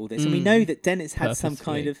throughout all this, and we know that Dennis had some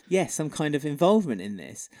kind of involvement in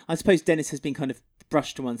this. I suppose Dennis has been kind of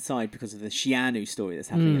brushed to one side because of the Shianu story that's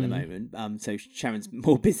happening at the moment. So Sharon's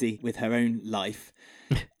more busy with her own life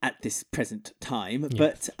at this present time.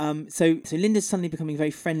 Yes. But so Linda's suddenly becoming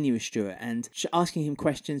very friendly with Stuart and asking him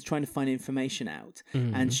questions, trying to find information out.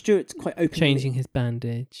 And Stuart's quite openly changing his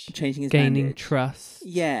bandage, gaining trust.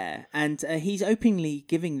 Yeah, and he's openly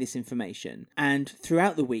giving this information. And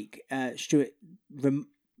throughout the week, Stuart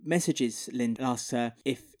messages Linda, asks her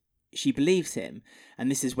if she believes him, and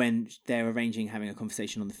this is when they're arranging having a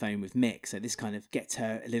conversation on the phone with Mick, so this kind of gets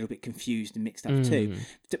her a little bit confused and mixed up too.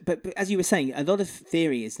 But as you were saying, a lot of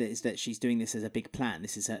theory is that she's doing this as a big plan.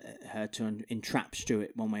 This is her to entrap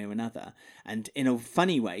Stuart one way or another, and in a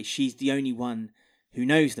funny way, she's the only one who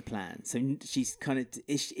knows the plan. So she's kind of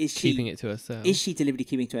is she keeping it to herself? Is she deliberately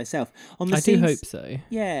keeping it to herself? I do hope so.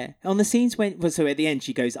 Yeah, on the scenes so at the end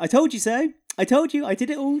she goes, "I told you so. I told you, I did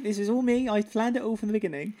it all. This is all me. I planned it all from the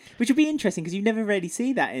beginning." Which would be interesting because you never really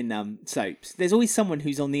see that in soaps. There's always someone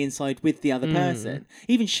who's on the inside with the other person.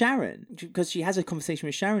 Even Sharon, because she has a conversation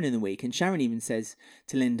with Sharon in the week, and Sharon even says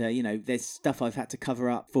to Linda, there's stuff I've had to cover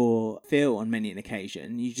up for Phil on many an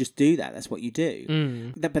occasion. You just do that. That's what you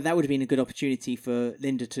do. But that would have been a good opportunity for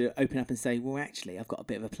Linda to open up and say, well, actually, I've got a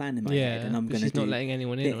bit of a plan in my head, and I'm going to do she's not letting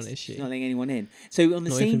anyone in on it, is she? She's not letting anyone in. So on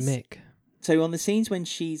the scenes... Not even Mick. So on the scenes when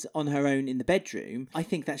she's on her own in the bedroom, I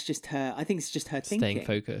think that's just her. I think it's just her thinking.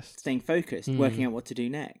 Staying focused, working out what to do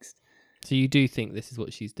next. So you do think this is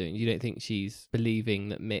what she's doing? You don't think she's believing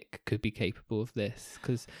that Mick could be capable of this?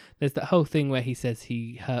 Because there's that whole thing where he says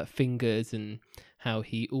he hurt fingers and how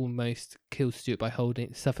he almost kills Stuart by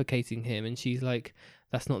suffocating him. And she's like,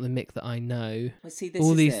 that's not the Mick that I know. Well, see, this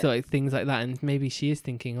all is these it. sort of things like that. And maybe she is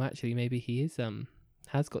thinking, oh, actually, maybe he is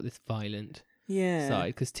has got this violent...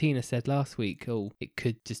 side, because Tina said last week, it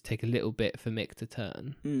could just take a little bit for Mick to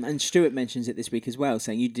turn. And Stuart mentions it this week as well,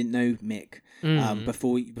 saying you didn't know Mick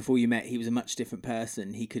before you met. He was a much different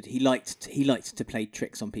person. He liked to play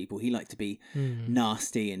tricks on people. He liked to be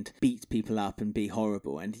nasty and beat people up and be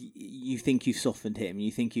horrible. And you think you've softened him.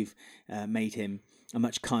 You think you've made him a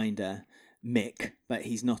much kinder Mick, but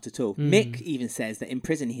he's not at all. Mick even says that in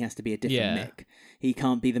prison he has to be a different Mick. He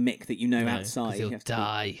can't be the Mick that you know outside. He'll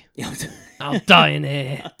die. Be... I'll die in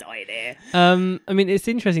here. I'll die in here. I mean, it's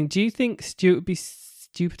interesting. Do you think Stuart would be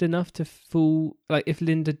stupid enough to fall, like if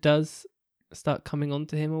Linda does start coming on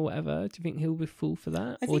to him or whatever, do you think he'll be fool for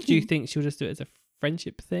that? Or do you think she'll just do it as a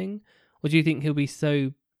friendship thing? Or do you think he'll be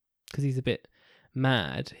so, because he's a bit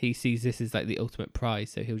mad, he sees this as like the ultimate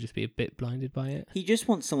prize, so he'll just be a bit blinded by it? He just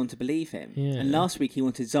wants someone to believe him. Yeah. And last week he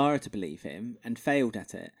wanted Zara to believe him and failed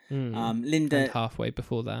at it. Linda... And halfway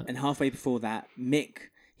before that, Mick...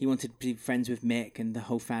 He wanted to be friends with Mick and the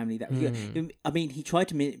whole family. I mean, he tried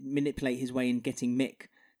to manipulate his way in getting Mick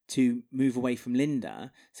to move away from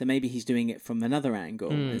Linda. So maybe he's doing it from another angle.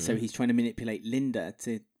 And so he's trying to manipulate Linda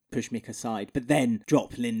to push Mick aside, but then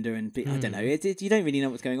drop Linda and be, I don't know. You don't really know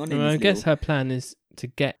what's going on. I guess her plan is to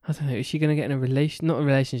get, I don't know, is she going to get in not a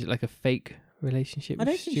relationship, like a fake relationship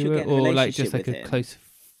with Stuart? Or like just like a close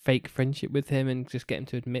fake friendship with him and just get him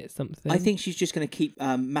to admit something? I think she's just going to keep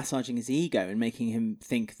massaging his ego and making him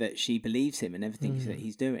think that she believes him and everything that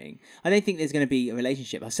he's doing. I don't think there's going to be a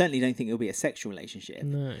relationship. I certainly don't think it'll be a sexual relationship.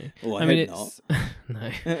 No. Or I mean, hope not. No.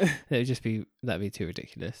 That'd be too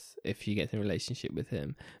ridiculous if she gets in a relationship with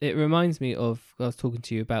him. It reminds me of, I was talking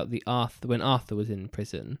to you about when Arthur was in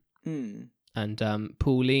prison. And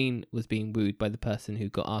Pauline was being wooed by the person who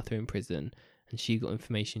got Arthur in prison, and she got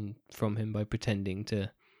information from him by pretending to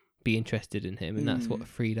be interested in him, and that's what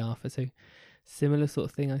freed Arthur. So similar sort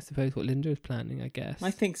of thing, I suppose, what Linda is planning, I guess.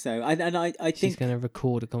 I think so. I think she's going to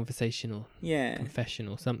record a conversation or confession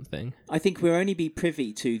or something. I think we'll only be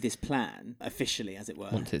privy to this plan officially, as it were,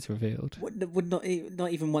 once it's revealed. Would not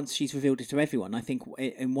even once she's revealed it to everyone. I think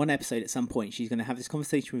in one episode at some point she's going to have this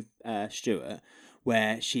conversation with Stuart,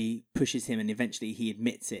 where she pushes him and eventually he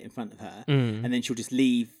admits it in front of her, and then she'll just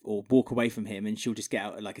leave or walk away from him, and she'll just get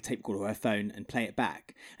out like a tape recorder or her phone and play it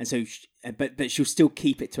back. And so, but she'll still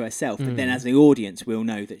keep it to herself. But then, as the audience, we'll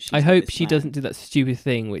know that she. I hope she doesn't do that stupid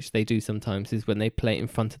thing which they do sometimes, is when they play it in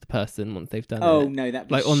front of the person once they've done it. Oh no,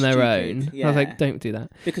 that like on their own. Yeah. I was like, don't do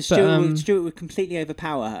that, because Stuart would completely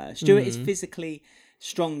overpower her. Stuart is physically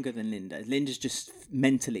stronger than Linda. Linda's just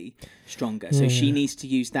mentally stronger, so she needs to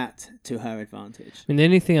use that to her advantage. I mean, the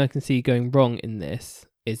only thing I can see going wrong in this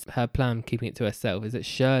is her plan, keeping it to herself, is that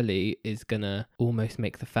Shirley is gonna almost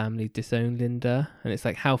make the family disown Linda, and it's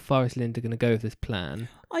like, how far is Linda gonna go with this plan?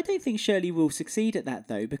 I don't think Shirley will succeed at that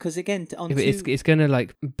though, because again, it's gonna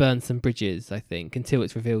like burn some bridges, I think, until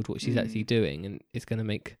it's revealed what she's actually doing, and it's gonna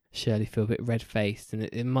make Shirley feel a bit red-faced, and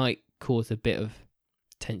it might cause a bit of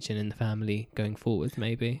tension in the family going forward,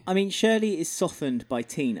 maybe. I mean, Shirley is softened by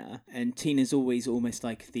Tina, and Tina's always almost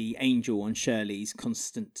like the angel on Shirley's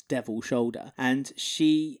constant devil shoulder. And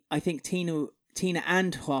I think Tina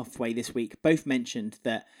and Halfway this week both mentioned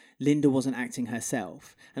that Linda wasn't acting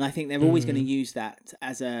herself, and I think they're always going to use that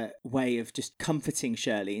as a way of just comforting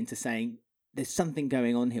Shirley into saying there's something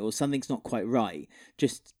going on here, or something's not quite right.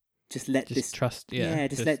 Just let this trust.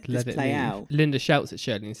 Just let this play out. Linda shouts at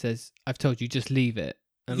Shirley and says, "I've told you, just leave it."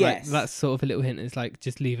 And like, that's sort of a little hint. It's like,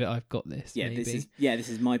 just leave it. I've got this. Yeah, maybe. This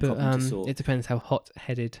is my problem to sort. It depends how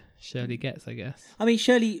hot-headed Shirley gets, I guess. I mean,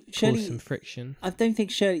 Shirley cause some friction. I don't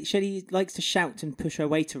think Shirley likes to shout and push her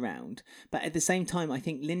weight around, but at the same time, I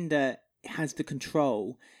think Linda has the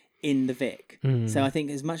control in the Vic. So I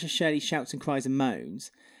think as much as Shirley shouts and cries and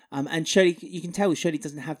moans. And Shirley, you can tell Shirley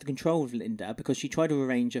doesn't have the control of Linda, because she tried to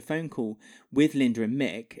arrange a phone call with Linda and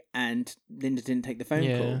Mick, and Linda didn't take the phone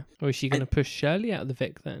call. Or is she going to push Shirley out of the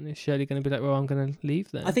Vic then? Is Shirley going to be like, well, I'm going to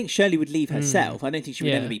leave then? I think Shirley would leave herself. I don't think she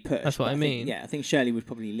would ever be pushed. That's what I mean. I think Shirley would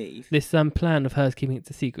probably leave. This plan of hers keeping it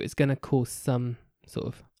a secret is going to cause some sort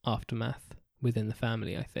of aftermath within the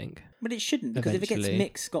family, I think. But it shouldn't, because eventually, if it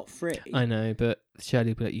gets Mick scot-free... I know, but Shirley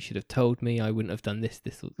would be like, you should have told me, I wouldn't have done this.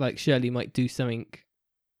 Like, Shirley might do something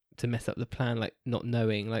to mess up the plan, like not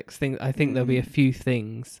knowing, like things. I think there'll be a few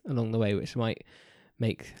things along the way which might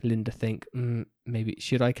make Linda think, maybe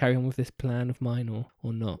should I carry on with this plan of mine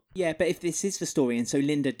or not? Yeah, but if this is the story, and so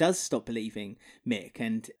Linda does stop believing Mick,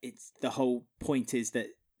 and it's the whole point is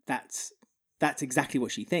that's exactly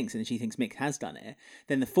what she thinks, and she thinks Mick has done it,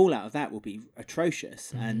 then the fallout of that will be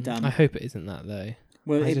atrocious. And I hope it isn't that though.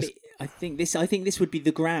 Well, I think this would be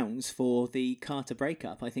the grounds for the Carter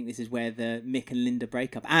breakup. I think this is where the Mick and Linda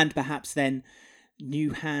breakup, and perhaps then new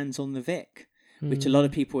hands on the Vic, which a lot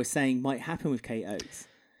of people are saying might happen with Kate Oates.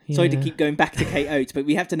 Yeah. Sorry to keep going back to Kate Oates, but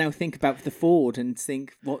we have to now think about the Ford and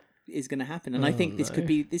think what is going to happen. And I think this could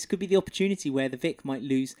be the opportunity where the Vic might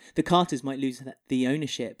lose, the Carters might lose the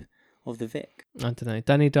ownership of the Vic. I don't know.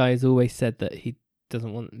 Danny Dye has always said that he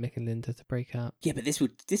doesn't want Mick and Linda to break up. Yeah, but this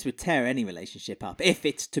would tear any relationship up if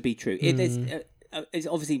it's to be true. It is it's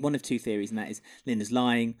obviously one of two theories, and that is Linda's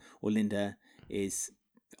lying or Linda is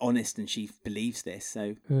honest and she believes this.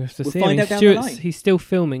 So We'll have to we'll see. find out down the line. He's still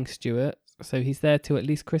filming Stuart, so he's there till at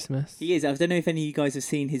least Christmas. He is. I don't know if any of you guys have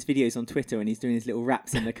seen his videos on Twitter when he's doing his little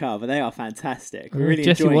raps in the car, but they are fantastic. We're really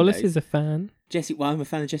Jesse enjoying Wallace those. is a fan. I'm a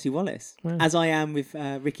fan of Jesse Wallace, Wow. as I am with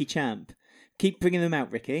Ricky Champ. Keep bringing them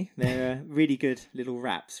out, Ricky. They're really good little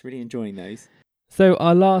raps. Really enjoying those. So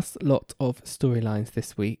our last lot of storylines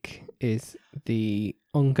this week is the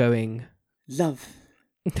ongoing Love.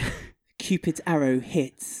 Cupid's arrow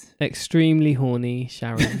hits. extremely horny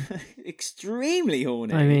Sharon. Extremely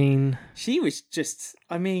horny. I mean, she was just,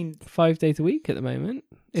 5 days a week at the moment,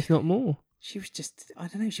 if not more. she was just, I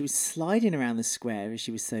don't know, she was sliding around the square as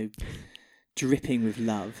she was so dripping with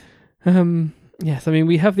love. Yes, I mean,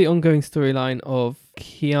 we have the ongoing storyline of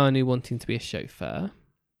Keanu wanting to be a chauffeur,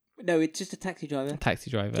 No, it's just a taxi driver. taxi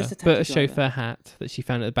driver, Just a taxi but a driver. chauffeur hat that she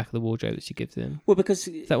found at the back of the wardrobe that she gives him. Well, because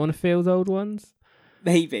Is that one of Phil's old ones?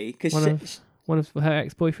 maybe, because One of her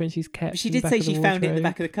ex-boyfriends she's kept. she in the did back say of the she found it in the wardrobe.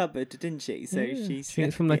 back of the cupboard, didn't she? So Yeah. she's. I think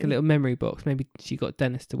it's from like a little memory box. Maybe she got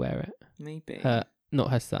Dennis to wear it. Maybe. Not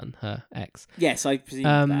her son, her ex. Yes, I presume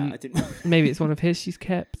that. I didn't. Maybe it's one of his she's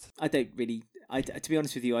kept. I don't really. To be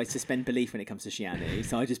honest with you, I suspend belief when it comes to Shianu.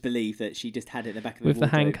 So I just believe that she just had it in the back of the With the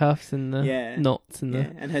wardrobe. handcuffs and the Yeah. knots and Yeah,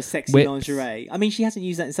 the... and her sexy whips. lingerie. I mean, she hasn't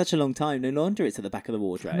used that in such a long time. No wonder it's at the back of the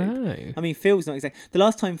wardrobe. No. I mean, Phil's not exactly... The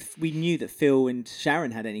last time we knew that Phil and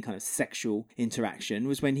Sharon had any kind of sexual interaction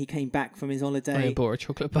was when he came back from his holiday, I bought her a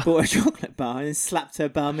chocolate bar. bought a chocolate bar and slapped her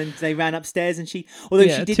bum, and they ran upstairs and she... Although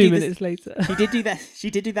Yeah, she did 2 do minutes later. She did do that. She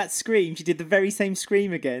did do that scream. She did the very same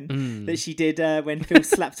scream again Mm. that she did when Phil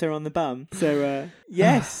slapped her on the bum. So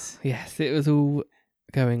yes, Yes, it was all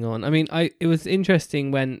going on. I mean, it was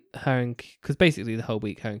interesting when her and... Because basically the whole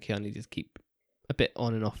week her and Keanu just keep a bit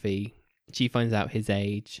on and offy. She finds out his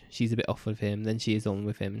age. She's a bit off with him. Then she is on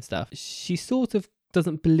with him and stuff. She sort of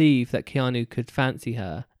doesn't believe that Keanu could fancy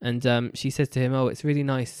her. And she says to him, oh, it's really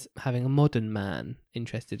nice having a modern man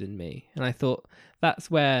interested in me. And I thought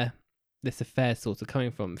that's where this affair's sort of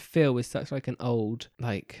coming from. Phil is such like an old,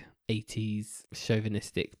 like 80s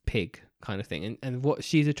chauvinistic pig kind of thing. And what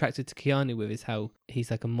she's attracted to Keanu with is how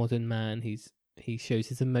he's like a modern man. He shows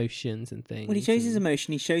his emotions and things. well, he shows his and-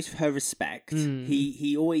 emotion. He shows her respect. Mm.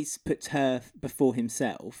 He always puts her before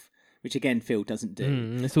himself, which again Phil doesn't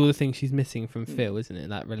do. It's all the things she's missing from Phil, isn't it?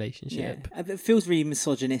 That relationship. Yeah, but Phil's really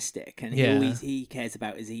misogynistic, and Yeah. he cares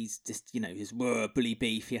about is he's just his bully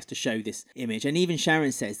beef. He has to show this image, and even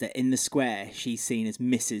Sharon says that in the square she's seen as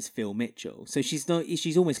Mrs. Phil Mitchell, so she's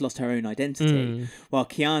almost lost her own identity. While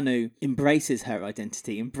Keanu embraces her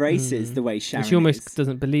identity, embraces the way Sharon And she almost is.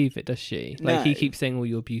 doesn't believe it, does she? Like he No. keeps saying, "Oh,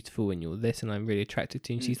 you're beautiful and you're this, and I'm really attracted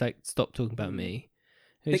to you." And she's like, "Stop talking about me."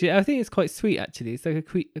 But- Which I think it's quite sweet, actually. It's like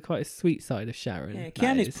quite a sweet side of Sharon. Yeah, that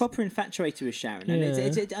Keanu's is. proper infatuated with Sharon, and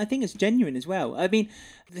Yeah. I think it's genuine as well. I mean,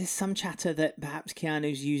 there's some chatter that perhaps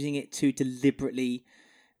Keanu's using it to deliberately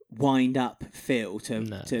wind up Phil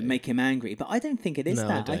to make him angry, but I don't think it is No, I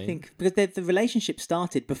that. I don't. think because the relationship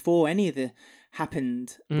started before any of the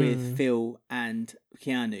happened with Phil and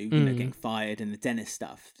Keanu, getting fired and the dentist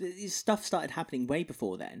stuff. This stuff started happening way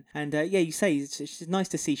before then. And you say it's nice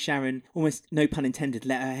to see Sharon, almost no pun intended,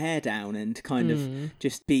 let her hair down and kind of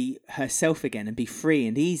just be herself again and be free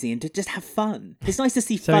and easy and to just have fun. It's nice to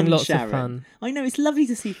see Showing fun lots Sharon. of fun. I know, it's lovely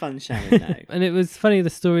to see fun Sharon now. And it was funny, the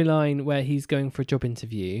storyline where he's going for a job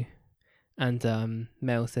interview and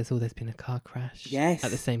Mel says, "Oh, there's been a car crash Yes. at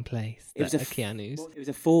the same place It was that a Keanu's." It was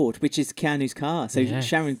a Ford, which is Keanu's car. So Yes.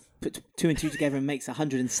 Sharon put 2 and 2 together and makes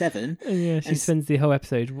 107. And yeah, she and spends the whole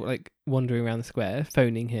episode like wandering around the square,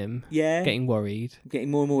 phoning him, Yeah. getting worried. Getting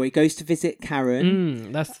more and more. He goes to visit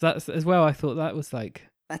Karen. That's as well. I thought that was like,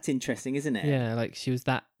 That's interesting, isn't it? yeah, like she was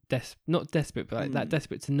that not desperate, but like that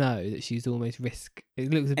desperate to know that she's almost risk.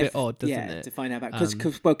 It looks a bit odd, doesn't it? To find out about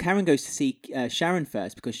because Karen goes to see Sharon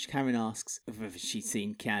first because Karen asks if she's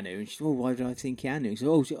seen Keanu and she's, why have I seen Keanu?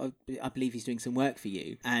 So I believe he's doing some work for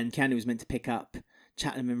you, and Keanu was meant to pick up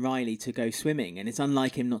Chatham and Riley to go swimming, and it's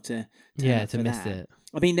unlike him not to To miss that. it.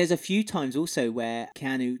 I mean, there's a few times also where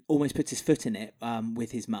Keanu almost puts his foot in it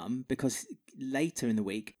with his mum because later in the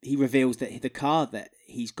week he reveals that the car that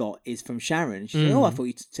he's got is from Sharon. She's like, "Oh, I thought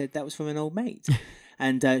you said that was from an old mate."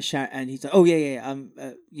 And he's like, "Oh yeah.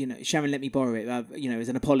 Sharon let me borrow it. As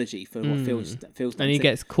an apology for what Phil's done." And he So-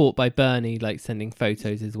 gets caught by Bernie like sending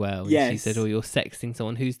photos as well. And she Yes. said, "Oh, you're sexting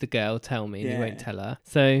someone. Who's the girl? Tell me." And he Yeah. won't tell her.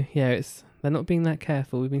 So yeah, They're not being that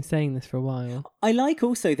careful. We've been saying this for a while. I like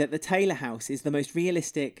also that the Taylor house is the most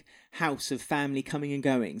realistic house of family coming and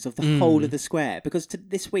goings of the whole of the square. Because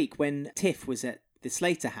this week when Tiff was at the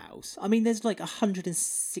Slater house, I mean, there's like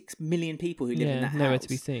 106 million people who live in that house. Nowhere to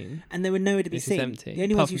be seen. And there were nowhere to be seen. Empty. The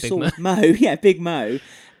only Apart ones you from saw Big was Mo, Big Mo,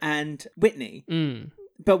 and Whitney.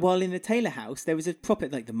 But while in the Taylor house, there was a proper,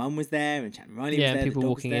 like the mum was there and Shannon Riley was there. People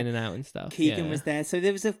walking in and out and stuff. Keegan was there. So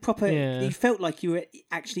there was a proper, you felt like you were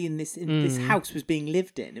actually in this house was being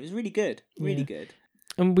lived in. It was really good. Really good.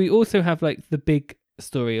 And we also have like the big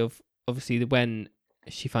story of obviously when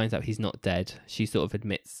she finds out he's not dead, she sort of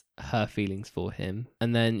admits her feelings for him.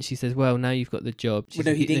 And then she says, well, now you've got the job. Well,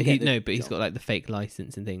 no, he didn't get the No, but he's job. got like the fake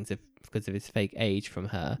license and things because of his fake age from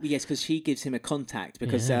her. Yes, because she gives him a contact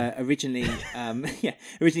because originally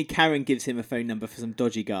Karen gives him a phone number for some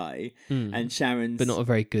dodgy guy and Sharon's... But not a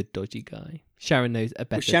very good dodgy guy. Sharon knows a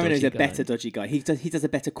better Sharon knows dodgy a guy. better dodgy guy. He does a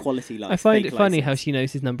better quality license. I find it funny how she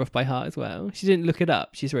knows his number off by heart as well. She didn't look it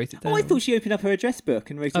up. She just wrote it down. Oh, I thought she opened up her address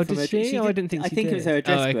book and wrote it from her... Did she? I didn't think she did. I think it was her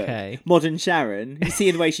address book. Okay. Modern Sharon. You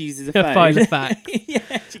see the way she uses a phone. File of facts. Yeah,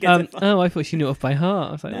 she gets a phone. Oh, I thought she knew it off by heart.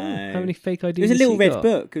 I was like, No. how many fake IDs It was a has little she red got?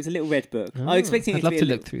 book. It was a little red book. I was expecting I'd it love to be to a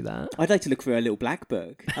look little... through that. I'd like to look for a little black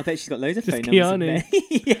book. I bet she's got loads of Just phone numbers in there.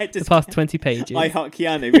 Yeah, The past 20 pages. I Heart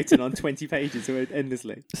Keanu written on 20 pages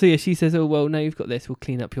endlessly. So yeah, she says, oh, well, now you've got this, we'll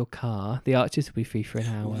clean up your car. The Archers will be free for an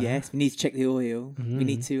hour. Yes, we need to check the oil. We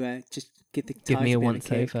need to just give the Give me tyres a bit of once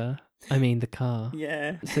kick. over. I mean, the car.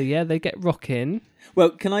 Yeah. So yeah, they get rocking. Well,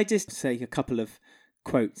 can I just say a couple of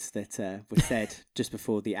quotes that were said just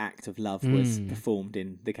before the act of love was performed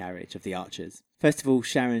in the garage of the Archers. First of all,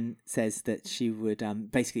 Sharon says that she would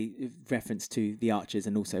basically reference to the Archers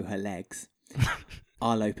and also her legs.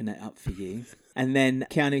 I'll open it up for you. And then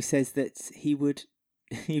Keanu says that he would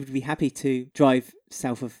be happy to drive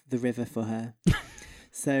south of the river for her.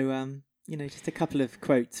 So, just a couple of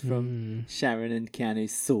quotes from Sharon and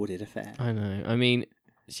Keanu's sordid affair. I know. I mean,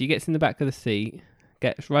 she gets in the back of the seat,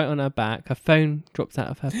 gets right on her back, her phone drops out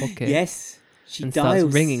of her pocket. Yes, she and dials.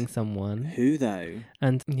 starts ringing someone. Who though?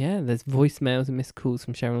 And yeah, there's voicemails and missed calls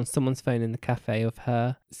from Sharon on someone's phone in the cafe of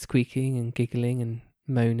her squeaking and giggling and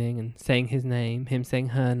moaning and saying his name, him saying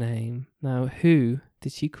her name. Now, who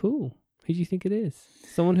did she call? Who do you think it is?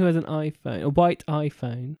 Someone who has an iPhone, a white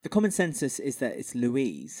iPhone. The common consensus is that it's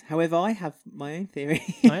Louise. However, I have my own theory.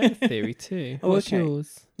 I have a theory too. Oh, What's okay.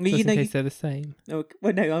 yours? Well, Just you know in case they're the same. Oh,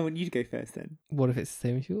 well, no, I want you to go first then. What if it's the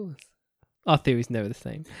same as yours? Our theory's never the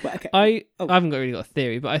same. Well, okay. I haven't really got a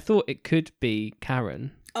theory, but I thought it could be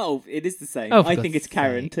Karen. Oh, it is the same. Oh, for I think it's God's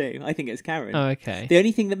Karen sake. too. I think it's Karen. Oh, okay. The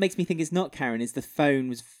only thing that makes me think it's not Karen is the phone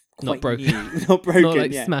was quite Not broken. new. Not broken. Not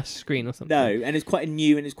like yeah. smashed screen or something. No, and it's quite a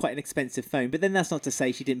new and it's quite an expensive phone. But then that's not to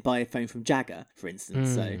say she didn't buy a phone from Jagger, for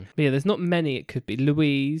instance. So But yeah, there's not many. It could be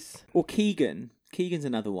Louise. or Keegan. Keegan's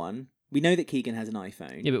another one. We know that Keegan has an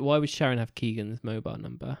iPhone. Yeah, but why would Sharon have Keegan's mobile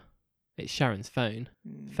number? It's Sharon's phone.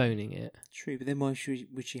 Phoning it. True, but then why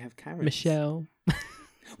would she have Karen? Michelle.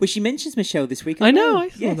 Well, she mentions Michelle this week. I know, well. I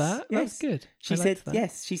saw Yes, that. That was yes. good. She I said liked that.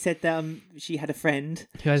 yes. She said she had a friend.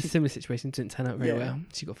 Who had a similar situation, didn't turn out very Yeah. well.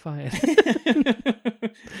 She got fired.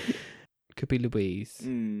 Could be Louise.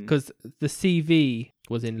 Because the CV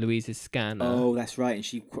was in Louise's scanner. Oh, that's right. And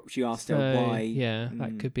she asked her So, why. Yeah,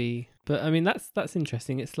 that could be. But I mean, that's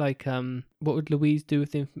interesting. It's like, what would Louise do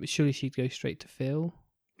with the information? Surely she'd go straight to Phil.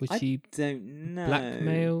 Would she don't know.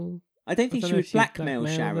 blackmail? I don't think I she don't know would if she'd blackmail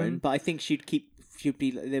blackmail Sharon, them. but I think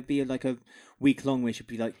there'd be like a week long where she'd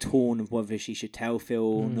be like torn of whether she should tell Phil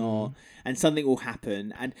or not, and something will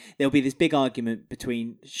happen, and there'll be this big argument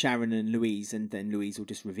between Sharon and Louise, and then Louise will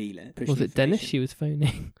just reveal it. push Was the it Dennis information. she was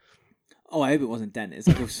phoning? Oh, I hope it wasn't Dennis.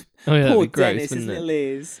 Of course. Oh yeah, that'd Poor be gross, Dennis, his wouldn't little it?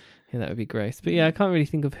 ears. Yeah, that would be gross. But yeah, I can't really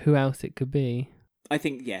think of who else it could be. I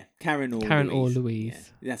think Karen or Louise.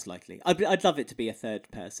 Louise. Yeah, that's likely. I'd love it to be a third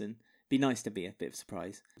person. Be nice to be a bit of a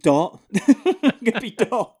surprise. Dot. Gonna be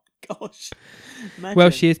Dot. Gosh. Imagine. Well,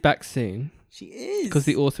 she is back soon She is. because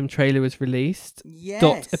the autumn trailer was released. Yes.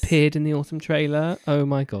 Dot appeared in the autumn trailer. Oh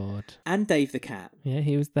my god. And Dave the cat. Yeah,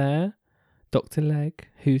 he was there. Dr. Leg.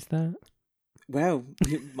 Who's that? Well,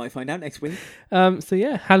 you might find out next week. So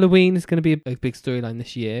yeah, Halloween is going to be a big storyline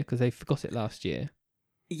this year because they forgot it last year.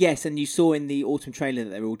 Yes, and you saw in the autumn trailer that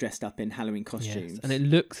they were all dressed up in Halloween costumes. Yes, and it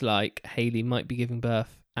looks like Hayley might be giving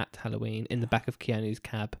birth at Halloween in the back of Keanu's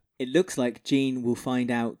cab. It looks like Jean will find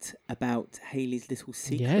out about Hayley's little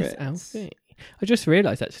secret. Yes, Alfie. I just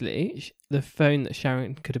realised actually the phone that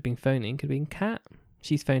Sharon could have been phoning could have been Kat.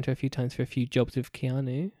 She's phoned her a few times for a few jobs with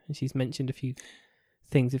Keanu, and she's mentioned a few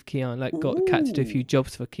things with Keanu, like got Kat to do a few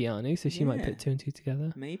jobs for Keanu, so she might Yeah. put two and two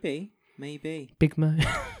together. Maybe. Big Mo.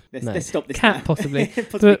 Let's stop this cat now. possibly.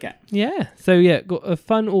 Possibly But- cat. Yeah. So yeah, got a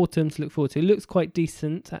fun autumn to look forward to. It looks quite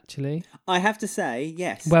decent actually. I have to say,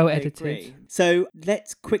 yes. Well I edited. agree. So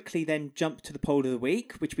let's quickly then jump to the poll of the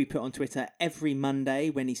week, which we put on Twitter every Monday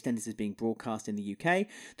when EastEnders is being broadcast in the UK.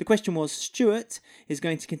 The question was, Stuart is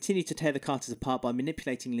going to continue to tear the Carters apart by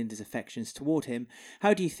manipulating Linda's affections toward him.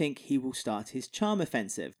 How do you think he will start his charm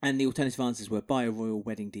offensive? And the alternative answers were buy a royal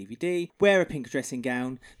wedding DVD, wear a pink dressing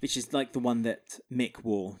gown, which is like the one that Mick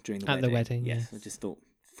wore during the wedding. At the wedding, Yes, yes. I just thought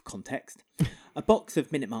for context. A box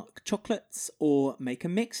of Minute Mark chocolates, or make a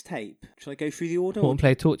mixtape. Shall I go through the order? Want to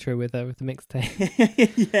play torture with her with the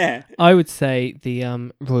mixtape. Yeah. I would say the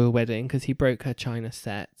royal wedding because he broke her china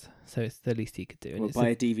set, so it's the least he could do. And Well, it's buy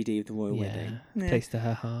a DVD of the royal wedding. Yeah. place to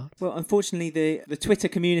her heart. Well, unfortunately, the Twitter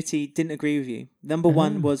community didn't agree with you. Number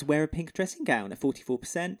one was wear a pink dressing gown at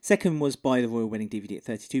 44%. Second was buy the royal wedding DVD at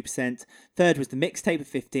 32%. Third was the mixtape at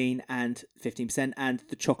 15% and 15%, and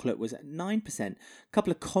the chocolate was at 9%.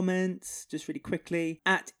 Couple of comments, just really quickly.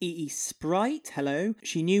 At EE Sprite, hello.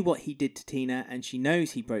 She knew what he did to Tina, and she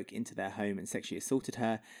knows he broke into their home and sexually assaulted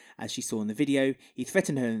her, as she saw in the video. He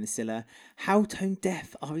threatened her in the cellar. How tone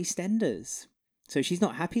deaf are EastEnders? So she's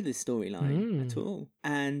not happy with this storyline at all.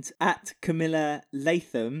 And at Camilla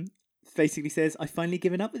Latham basically says, I've finally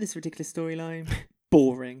given up with this ridiculous storyline.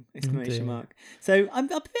 Boring! Exclamation mark. So I'm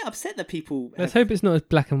a bit upset that people... Let's hope it's not as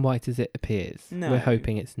black and white as it appears. No. We're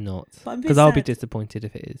hoping it's not. But I'm a bit Because I'll be sad. disappointed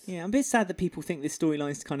if it is. Yeah, I'm a bit sad that people think this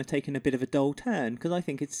storyline's kind of taken a bit of a dull turn, because I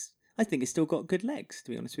think it's still got good legs,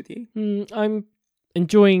 to be honest with you. I'm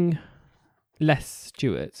enjoying less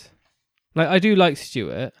Stuart. Like, I do like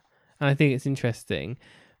Stuart, and I think it's interesting,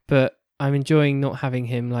 but I'm enjoying not having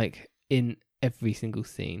him, like, in every single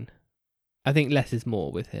scene. I think less is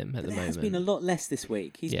more with him at the moment. It's been a lot less this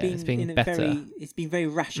week. It's been better. It's been very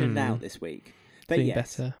rationed out this week. But been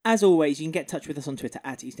yes, better. as always, you can get in touch with us on Twitter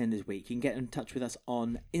at EastEnders Week. You can get in touch with us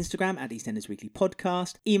on Instagram at EastEnders Weekly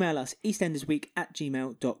Podcast. Email us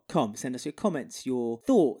eastendersweek@gmail.com. Send us your comments, your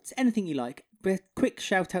thoughts, anything you like. A quick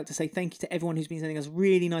shout out to say thank you to everyone who's been sending us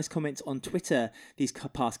really nice comments on Twitter these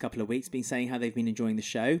past couple of weeks, been saying how they've been enjoying the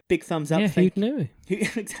show. Big thumbs up. Yeah, who'd know?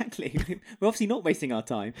 Exactly. We're obviously not wasting our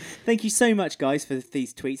time. Thank you so much, guys, for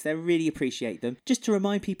these tweets. They really appreciate them. Just to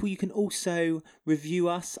remind people, you can also review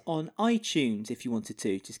us on iTunes if you wanted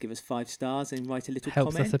to. Just give us 5 stars and write a little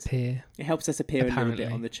Helps comment. us appear. It helps us appear a little Apparently.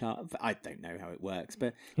 bit on the chart. I don't know how it works,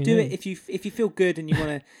 but You do know. it if you feel good and you want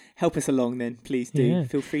to help us along. Then please do. Yeah.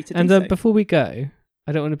 Feel free to And do so. before we go,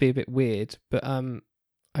 I don't want to be a bit weird, but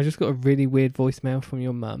I just got a really weird voicemail from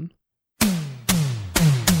your mum.